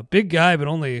 Big guy, but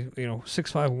only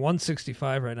 6'5",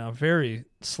 165 right now, very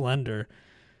slender.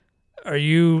 Are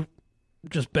you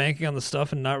just banking on the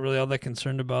stuff and not really all that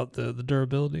concerned about the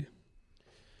durability?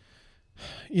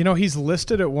 He's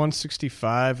listed at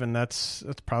 165, and that's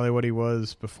probably what he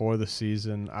was before the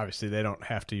season. Obviously, they don't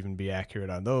have to even be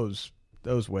accurate on those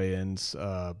weigh-ins.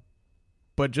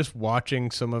 But just watching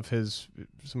some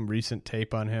recent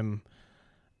tape on him,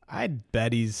 I'd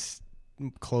bet he's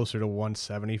closer to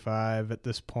 175 at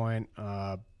this point.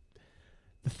 The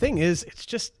thing is,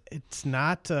 it's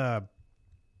not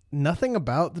nothing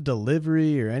about the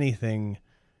delivery or anything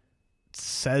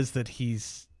says that he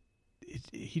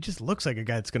just looks like a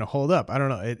guy that's going to hold up. I don't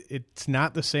know. It's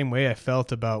not the same way I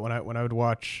felt about when I would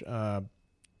watch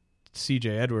C.J.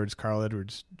 Edwards, Carl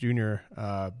Edwards Jr.,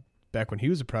 back when he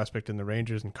was a prospect in the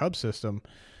Rangers and Cubs system.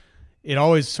 It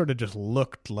always sort of just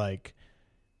looked like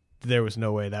there was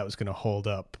no way that was going to hold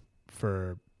up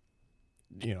for,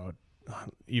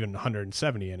 even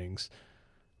 170 innings.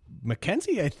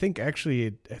 McKenzie, I think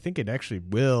it actually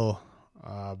will.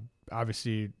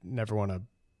 Obviously, never want to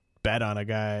bet on a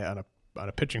guy on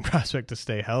a pitching prospect to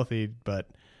stay healthy, but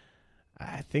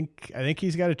I think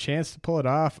he's got a chance to pull it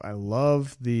off. I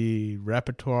love the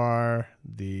repertoire,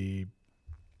 the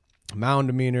mound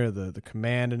demeanor, the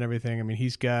command and everything. I mean,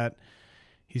 he's got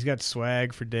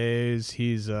swag for days.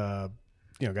 He's got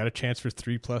a chance for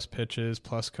 3+ pitches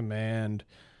plus command.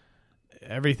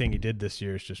 Everything he did this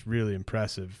year is just really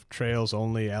impressive. Trails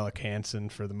only Alec Hansen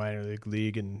for the minor league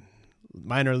lead in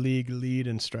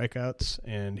strikeouts,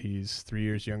 and he's 3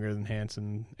 years younger than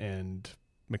Hansen. And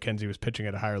McKenzie was pitching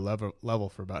at a higher level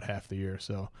for about half the year,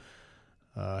 so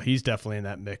he's definitely in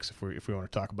that mix if we want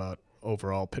to talk about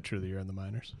overall pitcher of the year in the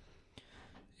minors.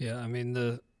 Yeah, I mean,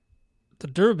 the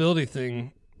durability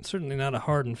thing, certainly not a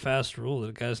hard and fast rule that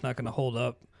a guy's not going to hold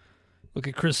up. Look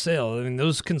at Chris Sale. I mean,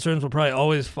 those concerns will probably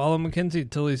always follow McKenzie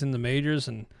until he's in the majors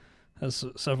and has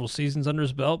several seasons under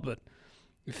his belt. But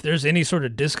if there's any sort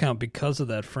of discount because of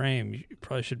that frame, you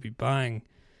probably should be buying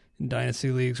in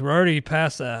dynasty leagues. We're already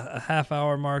past a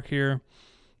half-hour mark here,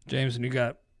 James, and we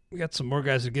got some more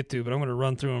guys to get to, but I'm going to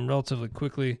run through them relatively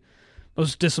quickly.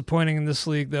 Most disappointing in this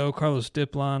league, though, Carlos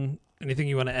Diplon. Anything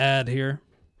you want to add here?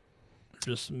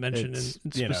 Just mention in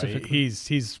specifically.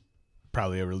 He's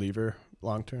probably a reliever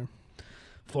long term.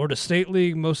 Florida State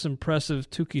League, most impressive,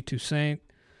 Tuki Toussaint.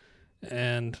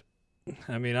 And,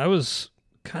 I mean, I was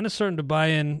kind of starting to buy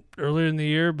in earlier in the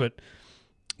year, but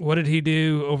what did he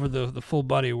do over the full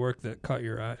body of work that caught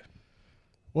your eye?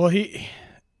 Well,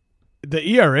 the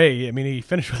ERA, I mean, he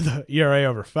finished with an ERA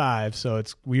over 5, so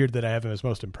it's weird that I have him as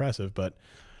most impressive, but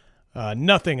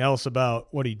nothing else about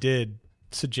what he did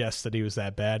suggests that he was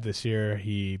that bad this year.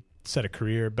 He set a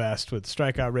career best with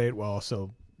strikeout rate while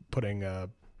also putting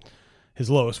his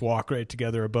lowest walk rate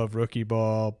together above rookie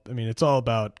ball. I mean, it's all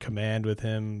about command with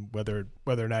him, whether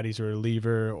or not he's a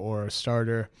reliever or a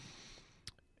starter.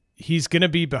 He's going to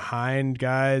be behind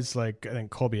guys like, I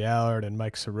think, Colby Allard and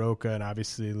Mike Soroka and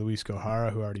obviously Luis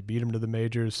Gohara, who already beat him to the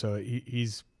majors. So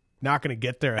he's not going to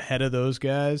get there ahead of those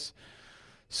guys.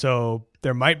 So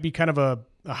there might be kind of a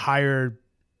higher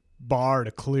bar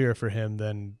to clear for him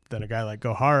than a guy like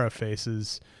Gohara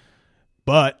faces.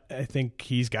 But I think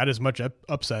he's got as much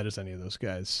upside as any of those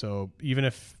guys. So even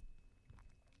if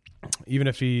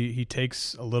he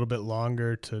takes a little bit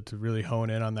longer to really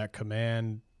hone in on that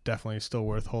command, definitely still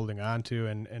worth holding on to.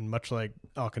 And much like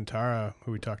Alcantara,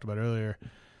 who we talked about earlier,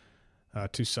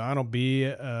 Toussaint will be,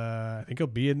 I think he'll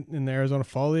be in the Arizona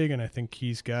Fall League, and I think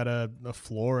he's got a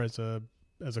floor as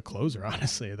a closer,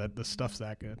 honestly. That the stuff's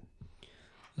that good.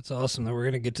 That's awesome that we're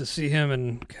going to get to see him,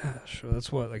 and gosh,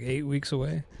 that's what, like 8 weeks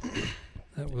away?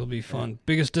 That will be fun.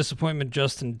 Biggest disappointment,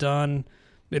 Justin Dunn.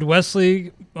 Midwest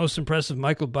League, most impressive,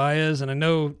 Michael Baez. And I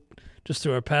know just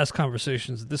through our past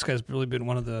conversations that this guy's really been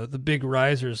one of the big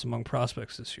risers among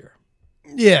prospects this year.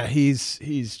 Yeah, he's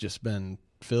just been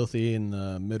filthy in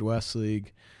the Midwest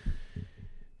League.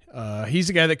 He's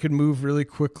a guy that could move really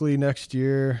quickly next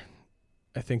year.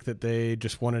 I think that they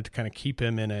just wanted to kind of keep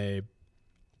him in a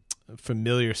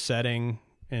familiar setting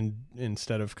and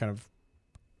instead of kind of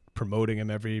promoting him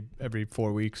every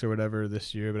 4 weeks or whatever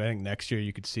this year. But I think next year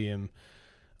you could see him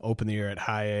open the year at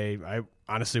high A. I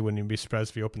honestly wouldn't even be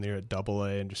surprised if he opened the year at double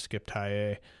A and just skipped high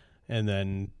A. And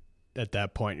then at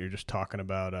that point, you're just talking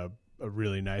about a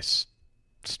really nice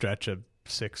stretch of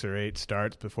 6 or 8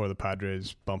 starts before the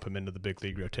Padres bump him into the big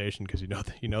league rotation because you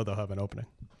know they'll have an opening.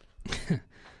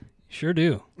 Sure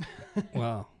do.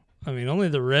 Wow. I mean, only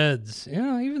the Reds.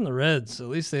 Yeah, even the Reds. At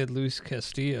least they had Luis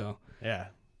Castillo. Yeah,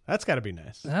 that's got to be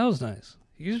nice. That was nice.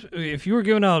 If you were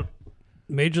giving out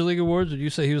Major League awards, would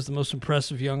you say he was the most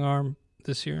impressive young arm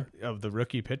this year? Of the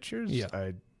rookie pitchers?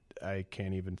 Yeah. I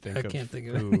can't even think I can't think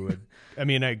of who would. I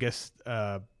mean, I guess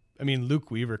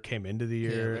Luke Weaver came into the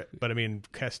year, but I mean,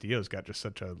 Castillo's got just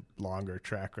such a longer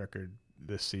track record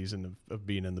this season of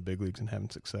being in the big leagues and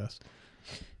having success.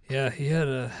 Yeah, he had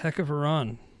a heck of a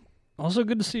run. Also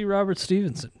good to see Robert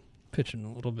Stevenson pitching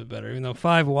a little bit better, even though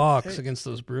 5 walks against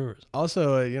those Brewers.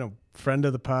 Also, friend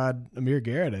of the pod, Amir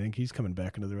Garrett, I think he's coming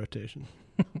back into the rotation.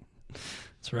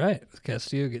 That's right, with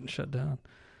Castillo getting shut down.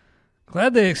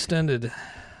 Glad they extended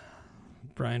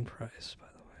Brian Price, by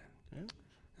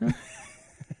the way. Yeah.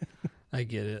 I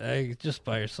get it. Just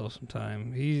buy yourself some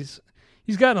time. He's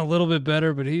gotten a little bit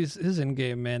better, but his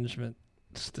in-game management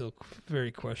is still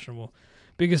very questionable.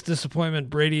 Biggest disappointment,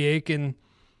 Brady Aiken.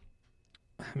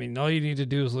 I mean, all you need to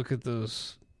do is look at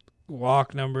those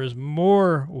walk numbers.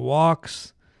 More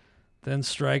walks than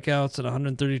strikeouts at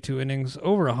 132 innings,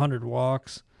 over 100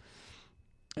 walks.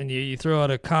 And you throw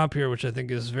out a comp here, which I think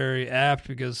is very apt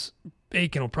because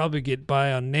Aiken will probably get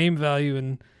by on name value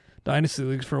in dynasty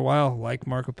leagues for a while, like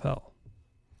Mark Appel.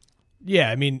 Yeah,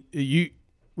 I mean,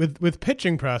 with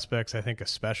pitching prospects, I think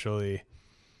especially,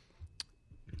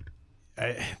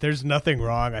 there's nothing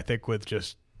wrong, I think, with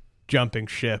just jumping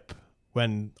ship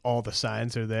when all the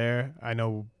signs are there. I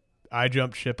know I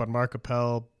jumped ship on Mark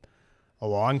Appel a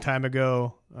long time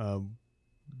ago,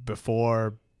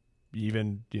 before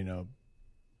even,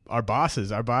 our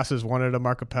bosses wanted a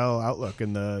Mark Appel outlook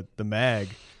in the mag.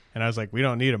 And I was like, we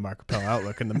don't need a Mark Appel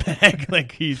outlook in the mag.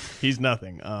 Like he's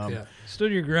nothing.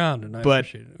 Stood your ground, and I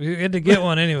appreciate it. We had to get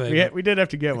one anyway. we did have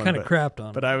to get one. Kind of crapped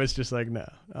on. But I was just like, no.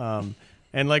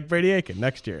 And like Brady Aiken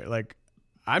next year, like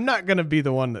I'm not going to be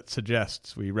the one that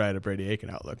suggests we write a Brady Aiken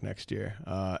outlook next year.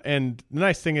 And the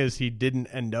nice thing is he didn't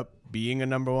end up being a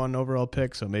number 1 overall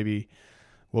pick, so maybe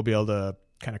we'll be able to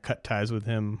kind of cut ties with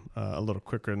him a little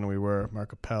quicker than we were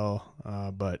Mark Appel.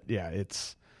 But yeah,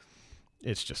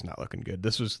 it's just not looking good.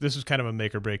 This was kind of a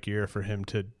make or break year for him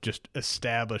to just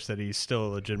establish that he's still a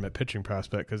legitimate pitching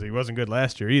prospect, because he wasn't good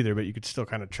last year either, but you could still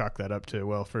kind of chalk that up to,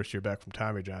 well, first year back from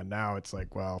Tommy John. Now it's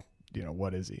like, well,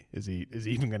 what is he? Is he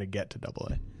even going to get to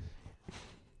AA?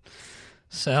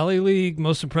 Sally League,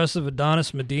 most impressive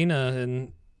Adonis Medina,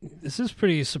 and this is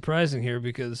pretty surprising here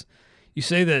because you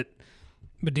say that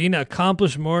Medina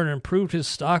accomplished more and improved his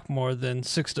stock more than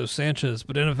Sixto Sanchez,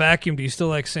 but in a vacuum, do you still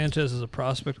like Sanchez as a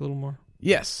prospect a little more?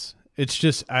 Yes. It's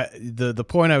just the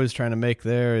point I was trying to make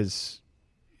there is,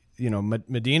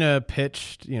 Medina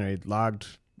pitched, he logged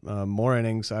more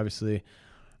innings, obviously.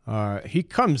 He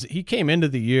came into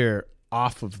the year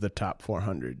off of the top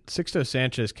 400. Sixto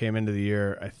Sanchez came into the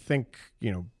year, I think,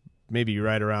 maybe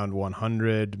right around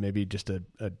 100, maybe just a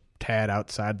tad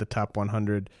outside the top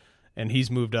 100, and he's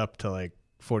moved up to like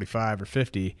 45 or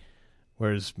 50,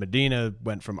 whereas Medina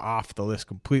went from off the list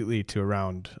completely to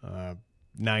around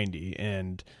 90.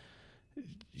 And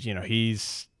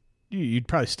you'd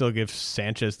probably still give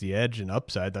Sanchez the edge and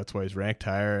upside. That's why he's ranked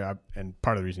higher, and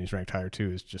part of the reason he's ranked higher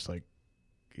too is just like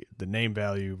the name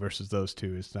value versus those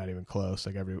two is not even close.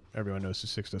 Like everyone knows who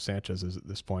Sixto Sanchez is at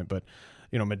this point, but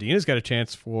Medina's got a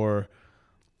chance for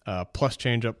plus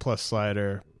changeup, plus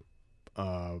slider,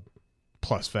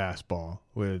 plus fastball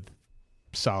with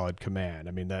solid command.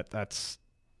 I mean, that's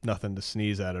nothing to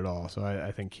sneeze at all. So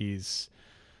I think he's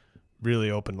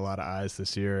really opened a lot of eyes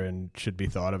this year and should be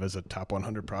thought of as a top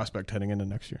 100 prospect heading into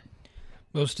next year.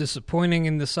 Most disappointing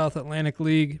in the South Atlantic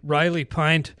League, Riley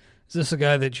Pint. Is this a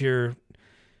guy that you're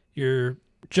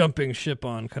jumping ship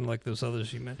on, kind of like those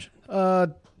others you mentioned?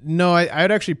 No,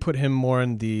 I'd actually put him more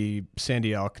in the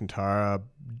Sandy Alcantara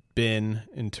bin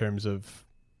in terms of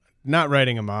not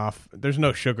writing him off. There's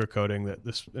no sugarcoating that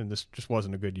this just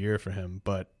wasn't a good year for him,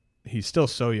 but he's still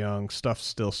so young, stuff's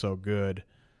still so good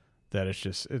that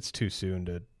it's too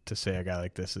soon to say a guy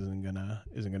like this isn't gonna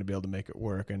be able to make it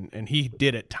work. And he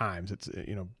did at times. It's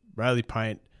Riley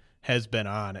Pint has been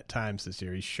on at times this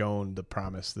year. He's shown the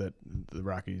promise that the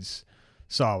Rockies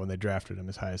saw when they drafted him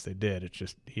as high as they did. It's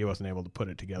just he wasn't able to put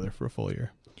it together for a full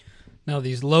year. Now,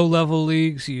 these low-level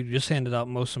leagues, you just handed out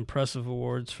most impressive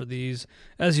awards for these,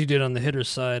 as you did on the hitters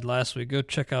side last week. Go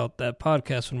check out that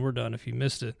podcast when we're done if you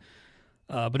missed it.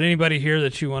 But anybody here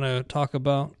that you want to talk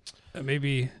about?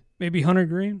 Maybe Hunter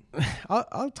Green?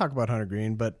 I'll talk about Hunter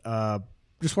Green, but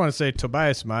just want to say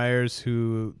Tobias Myers,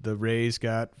 who the Rays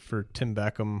got for Tim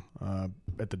Beckham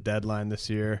at the deadline this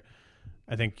year.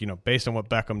 I think, based on what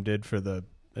Beckham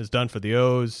has done for the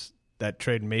O's, that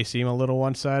trade may seem a little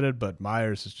one-sided, but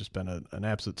Myers has just been an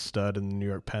absolute stud in the New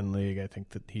York Penn League. I think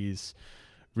that he's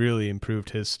really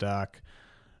improved his stock.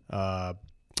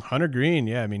 Hunter Green,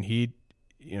 yeah, I mean, he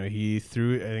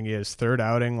threw, I think he had his third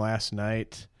outing last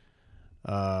night.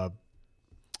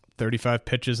 35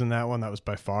 pitches in that one. That was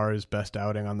by far his best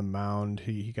outing on the mound.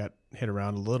 He got hit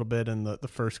around a little bit in the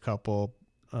first couple.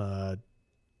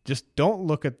 Just don't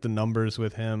look at the numbers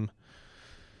with him.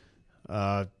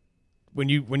 When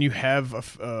you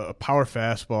have a power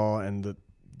fastball and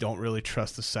don't really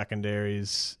trust the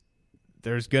secondaries,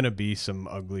 there's going to be some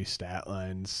ugly stat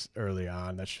lines early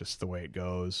on. That's just the way it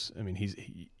goes. I mean,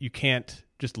 you can't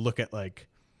just look at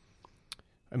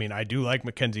I do like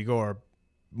Mackenzie Gore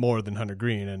more than Hunter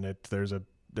Green, and there's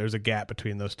a gap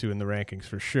between those two in the rankings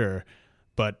for sure.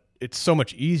 But it's so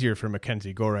much easier for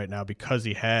Mackenzie Gore right now because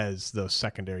he has those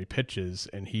secondary pitches,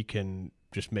 and he can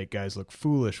just make guys look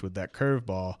foolish with that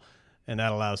curveball, and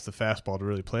that allows the fastball to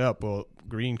really play up. Well,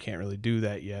 Green can't really do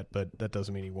that yet, but that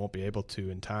doesn't mean he won't be able to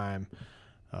in time.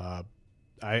 I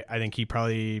think he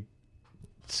probably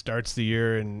starts the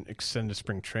year in extended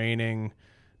spring training,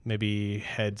 maybe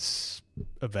heads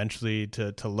eventually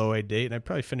to low A Dayton. And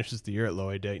probably finishes the year at low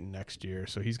A Dayton next year.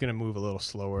 So he's going to move a little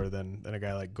slower than a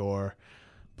guy like Gore.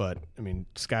 But, I mean,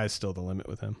 sky's still the limit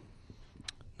with him.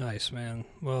 Nice, man.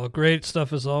 Well, great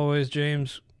stuff as always,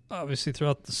 James. Obviously,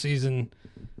 throughout the season,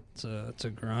 it's a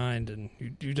grind, and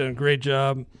you've done a great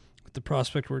job with the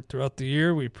prospect work throughout the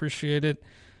year. We appreciate it.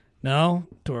 Now,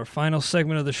 to our final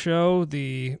segment of the show,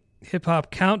 the hip-hop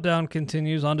countdown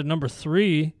continues on to number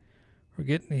 3. We're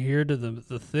getting here to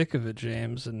the thick of it,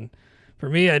 James. And for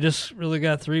me, I just really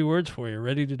got 3 words for you.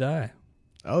 Ready to Die.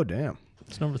 Oh, damn.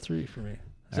 It's number 3 for me.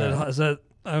 Is that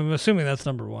I'm assuming that's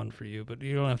number 1 for you, but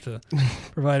you don't have to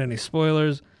provide any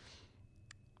spoilers.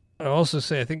 I also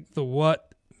say I think The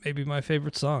What may be my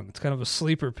favorite song. It's kind of a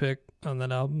sleeper pick on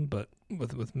that album, but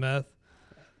with Meth.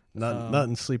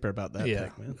 Nothing sleeper about that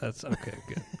pick, man. That's okay,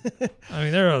 good. I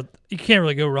mean, you can't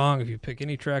really go wrong if you pick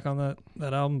any track on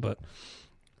that album, but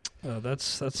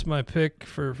that's my pick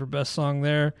for best song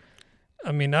there.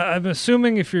 I mean, I'm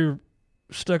assuming if you're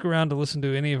stuck around to listen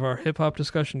to any of our hip hop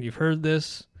discussion, you've heard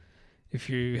this. If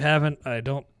you haven't, I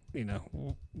don't,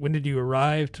 when did you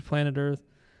arrive to planet Earth?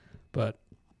 But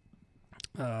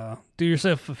do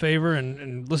yourself a favor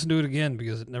and listen to it again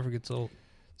because it never gets old.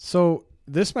 So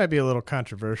this might be a little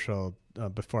controversial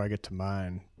before I get to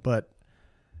mine, but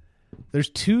there's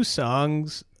 2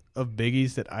 songs of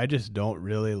Biggie's that I just don't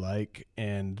really like,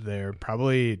 and they're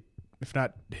probably, if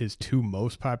not his 2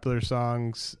 most popular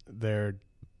songs, they're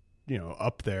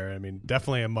up there. I mean,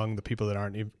 definitely among the people that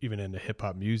aren't even into hip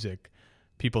hop music.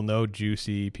 People know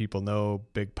Juicy, people know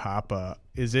Big Papa.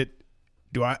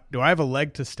 Do I have a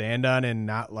leg to stand on in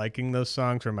not liking those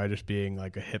songs, or am I just being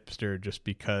like a hipster just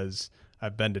because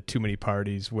I've been to too many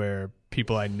parties where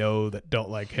people I know that don't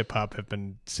like hip hop have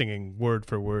been singing word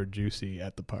for word Juicy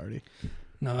at the party?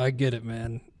 No, I get it,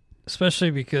 man.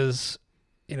 Especially because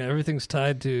everything's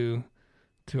tied to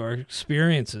our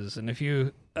experiences, and if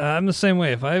you, I'm the same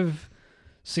way. If I've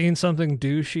seen something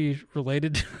douchey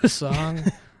related to a song,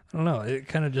 I don't know, it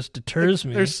kind of just deters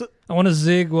me. I want to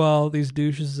zig while these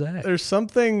douches zag. There's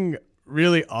something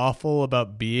really awful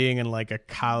about being in like a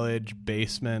college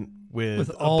basement with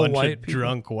a bunch of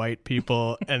drunk white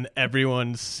people and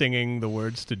everyone's singing the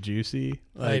words to Juicy.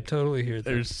 I totally hear that.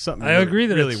 There's something I agree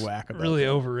that really it's whack about really that.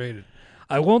 Overrated.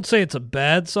 I won't say it's a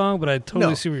bad song, but I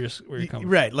totally see where you're coming from.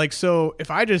 Right. Like, so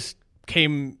if I just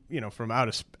came, from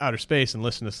outer space and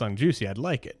listened to song Juicy, I'd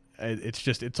like it.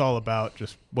 It's all about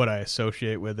just what I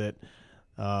associate with it.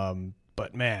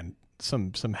 But man,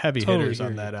 some heavy hitters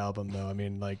on that album though. I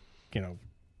mean, like,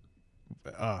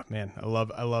 oh man, I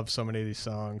love so many of these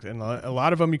songs, and a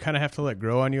lot of them you kind of have to let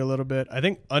grow on you a little bit. I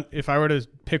think if I were to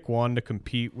pick one to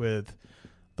compete with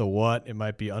The What, it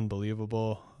might be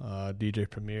Unbelievable. DJ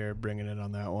Premier bringing it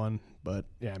on that one, but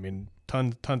yeah, I mean,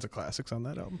 tons of classics on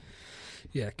that album.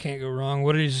 Yeah, can't go wrong.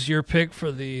 What is your pick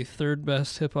for the 3rd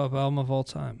best hip hop album of all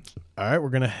time? All right,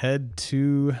 we're gonna head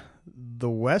to the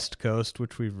West Coast,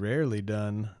 which we've rarely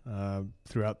done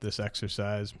throughout this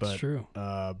exercise, but it's true.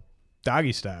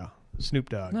 Doggy Style, Snoop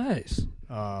Dogg. Nice.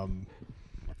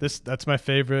 That's my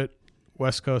favorite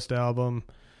West Coast album.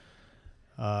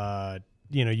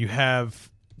 You have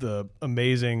the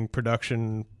amazing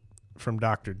production from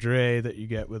Dr. Dre that you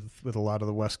get with a lot of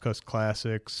the West Coast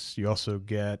classics. You also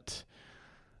get,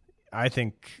 I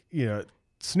think,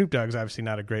 Snoop Dogg's obviously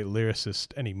not a great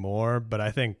lyricist anymore, but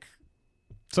I think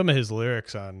some of his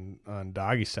lyrics on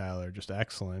Doggy Style are just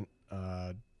excellent.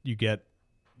 You get,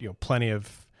 plenty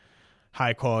of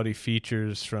high quality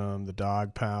features from the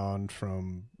Dog Pound,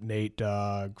 from Nate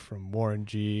Dogg, from Warren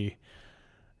G.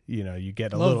 You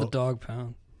get Love the Dog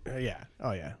Pound. Yeah.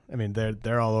 Oh yeah. I mean,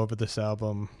 they're all over this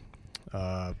album.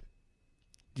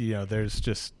 There's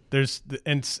this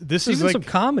is even like some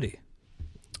comedy.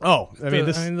 Oh,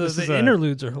 the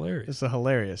interludes are hilarious. It's a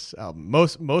hilarious album.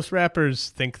 Most rappers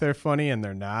think they're funny and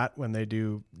they're not when they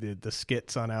do the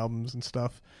skits on albums and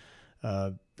stuff.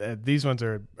 These ones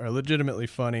are legitimately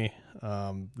funny.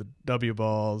 The W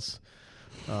Balls.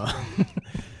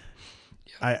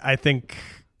 I think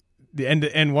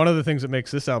and one of the things that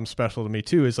makes this album special to me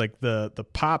too is like the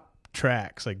pop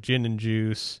tracks like Gin and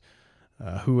Juice,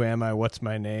 Who Am I, What's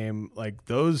My Name, like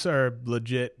those are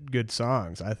legit good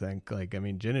songs. I think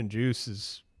Gin and Juice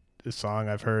is a song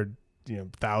I've heard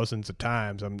thousands of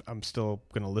times. I'm still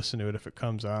gonna listen to it if it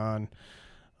comes on.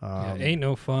 Ain't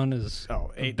No Fun is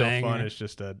Ain't No Fun is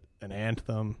just an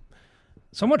anthem.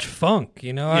 So much funk,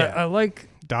 Yeah. I like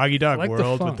Doggy Dog like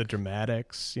World the with the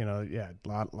dramatics, a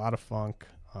lot of funk.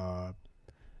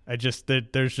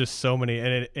 There's just so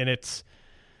many,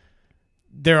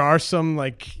 there are some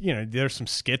there's some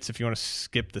skits. If you want to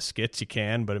skip the skits, you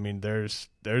can, but I mean, there's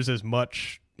as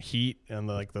much heat in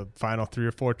the final 3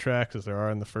 or 4 tracks as there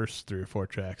are in the first 3 or 4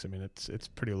 tracks. I mean, it's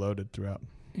pretty loaded throughout.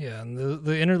 Yeah, and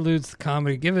the interludes, the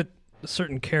comedy, give it a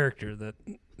certain character that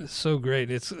is so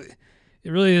great. It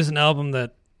really is an album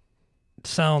that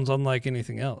sounds unlike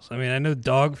anything else. I mean, I know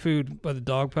Dog Food by the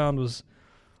Dog Pound was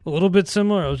a little bit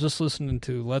similar. I was just listening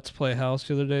to Let's Play House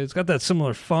the other day. It's got that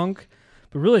similar funk,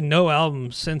 but really no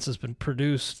album since has been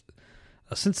produced,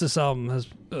 since this album was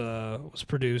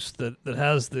produced, that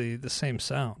has the same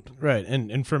sound. Right,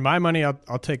 and for my money,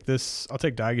 I'll take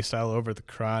Doggy Style over The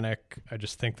Chronic. I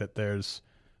just think that there's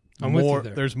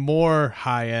more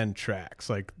high end tracks.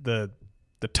 Like the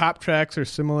top tracks are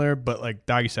similar, but like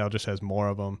Doggy Style just has more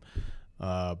of them.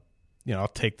 I'll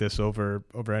take this over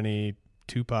any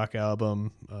Tupac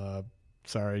album.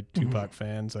 Sorry, Tupac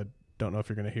fans. I don't know if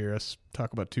you're going to hear us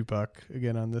talk about Tupac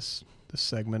again on this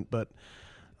segment, but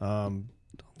don't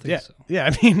think so. Yeah.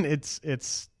 I mean,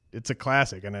 it's a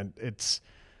classic, and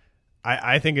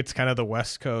I think it's kind of the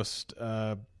West Coast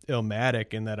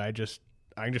Illmatic in that I just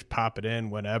can just pop it in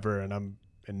whenever, and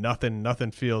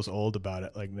nothing feels old about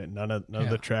it. Like none of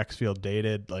the tracks feel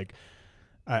dated. Like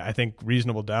I think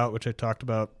Reasonable Doubt, which I talked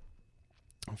about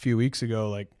a few weeks ago,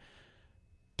 like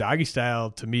Doggy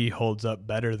Style to me holds up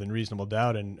better than Reasonable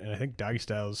Doubt, and I think Doggy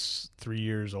Style's 3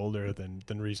 years older than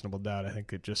Reasonable Doubt. I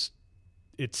think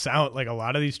it sound like a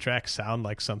lot of these tracks sound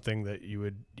like something that you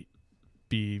would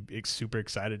be super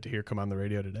excited to hear come on the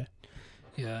radio today.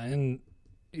 Yeah, and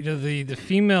the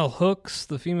female hooks,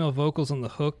 the female vocals on the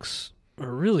hooks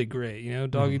are really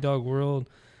great. Doggy Dog World.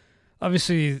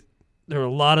 Obviously, there were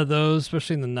a lot of those,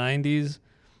 especially in the 90s.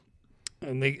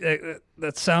 And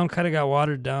that sound kind of got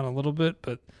watered down a little bit,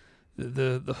 but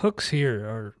the hooks here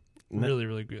are really,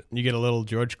 really good. You get a little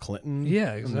George Clinton.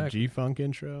 Yeah, exactly. The G-Funk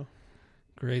intro.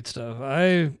 Great stuff.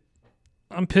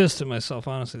 I'm pissed at myself,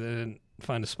 honestly, that I didn't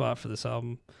find a spot for this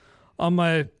album. On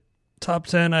my top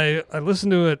 10, I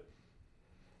listened to it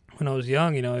when I was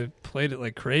young. I played it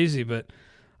like crazy, but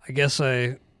I guess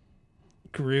I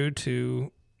grew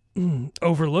to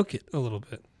overlook it a little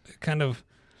bit. It kind of,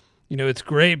 it's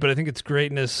great, but I think its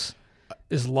greatness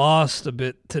is lost a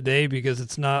bit today because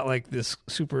it's not like this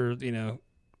super,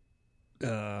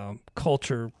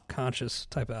 culture conscious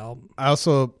type of album. I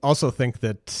also think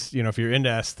that, if you're into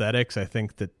aesthetics, I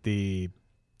think that the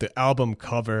album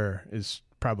cover is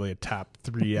probably a top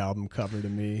 3 album cover to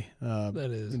me.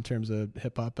 That is, in terms of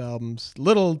hip hop albums.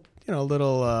 Little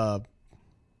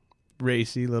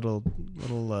racy, little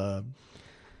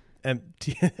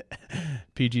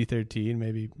PG-13,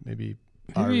 maybe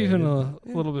even a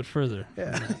little bit further.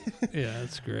 Yeah. Yeah,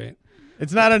 that's great.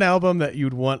 It's not an album that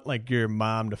you'd want like your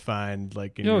mom to find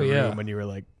like in your room when you were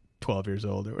like 12 years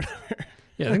old or whatever.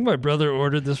 Yeah, I think my brother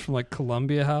ordered this from like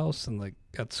Columbia House and like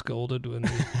got scolded when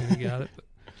he got it. But,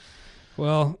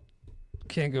 well,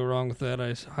 can't go wrong with that.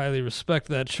 I highly respect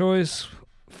that choice.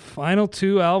 Final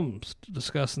 2 albums to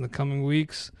discuss in the coming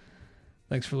weeks.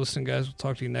 Thanks for listening, guys. We'll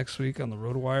talk to you next week on the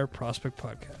RotoWire Prospect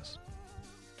Podcast.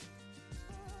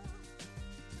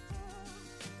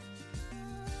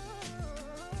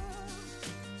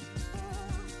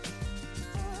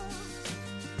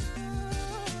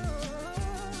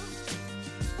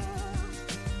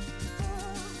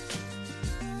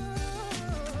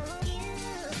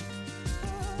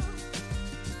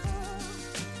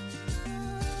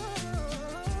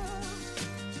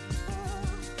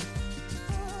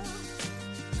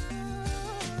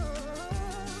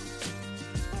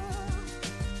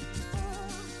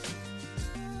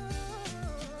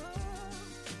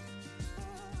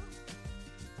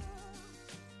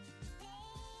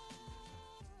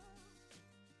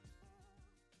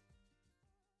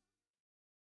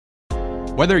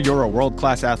 Whether you're a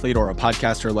world-class athlete or a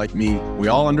podcaster like me, we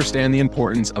all understand the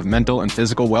importance of mental and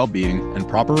physical well-being and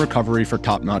proper recovery for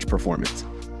top-notch performance.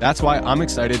 That's why I'm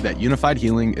excited that Unified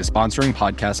Healing is sponsoring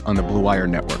podcasts on the Blue Wire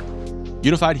Network.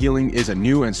 Unified Healing is a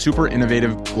new and super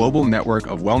innovative global network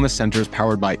of wellness centers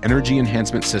powered by Energy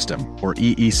Enhancement System, or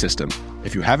EE System.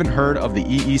 If you haven't heard of the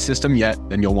EE System yet,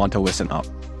 then you'll want to listen up.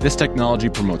 This technology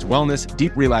promotes wellness,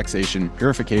 deep relaxation,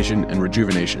 purification, and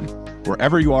rejuvenation.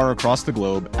 Wherever you are across the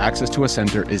globe, access to a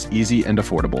center is easy and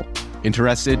affordable.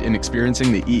 Interested in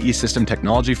experiencing the EE System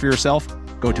technology for yourself?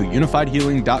 Go to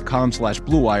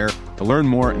unifiedhealing.com/bluewire to learn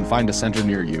more and find a center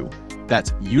near you.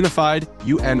 That's unified,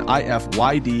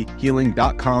 UNIFYD,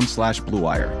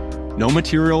 healing.com/bluewire. No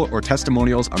material or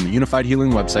testimonials on the Unified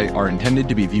Healing website are intended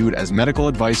to be viewed as medical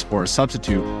advice or a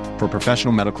substitute for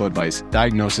professional medical advice,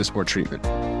 diagnosis, or treatment.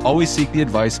 Always seek the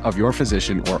advice of your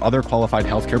physician or other qualified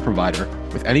healthcare provider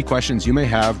with any questions you may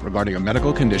have regarding a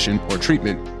medical condition or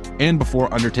treatment and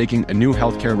before undertaking a new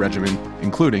healthcare regimen,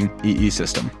 including EE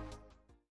System.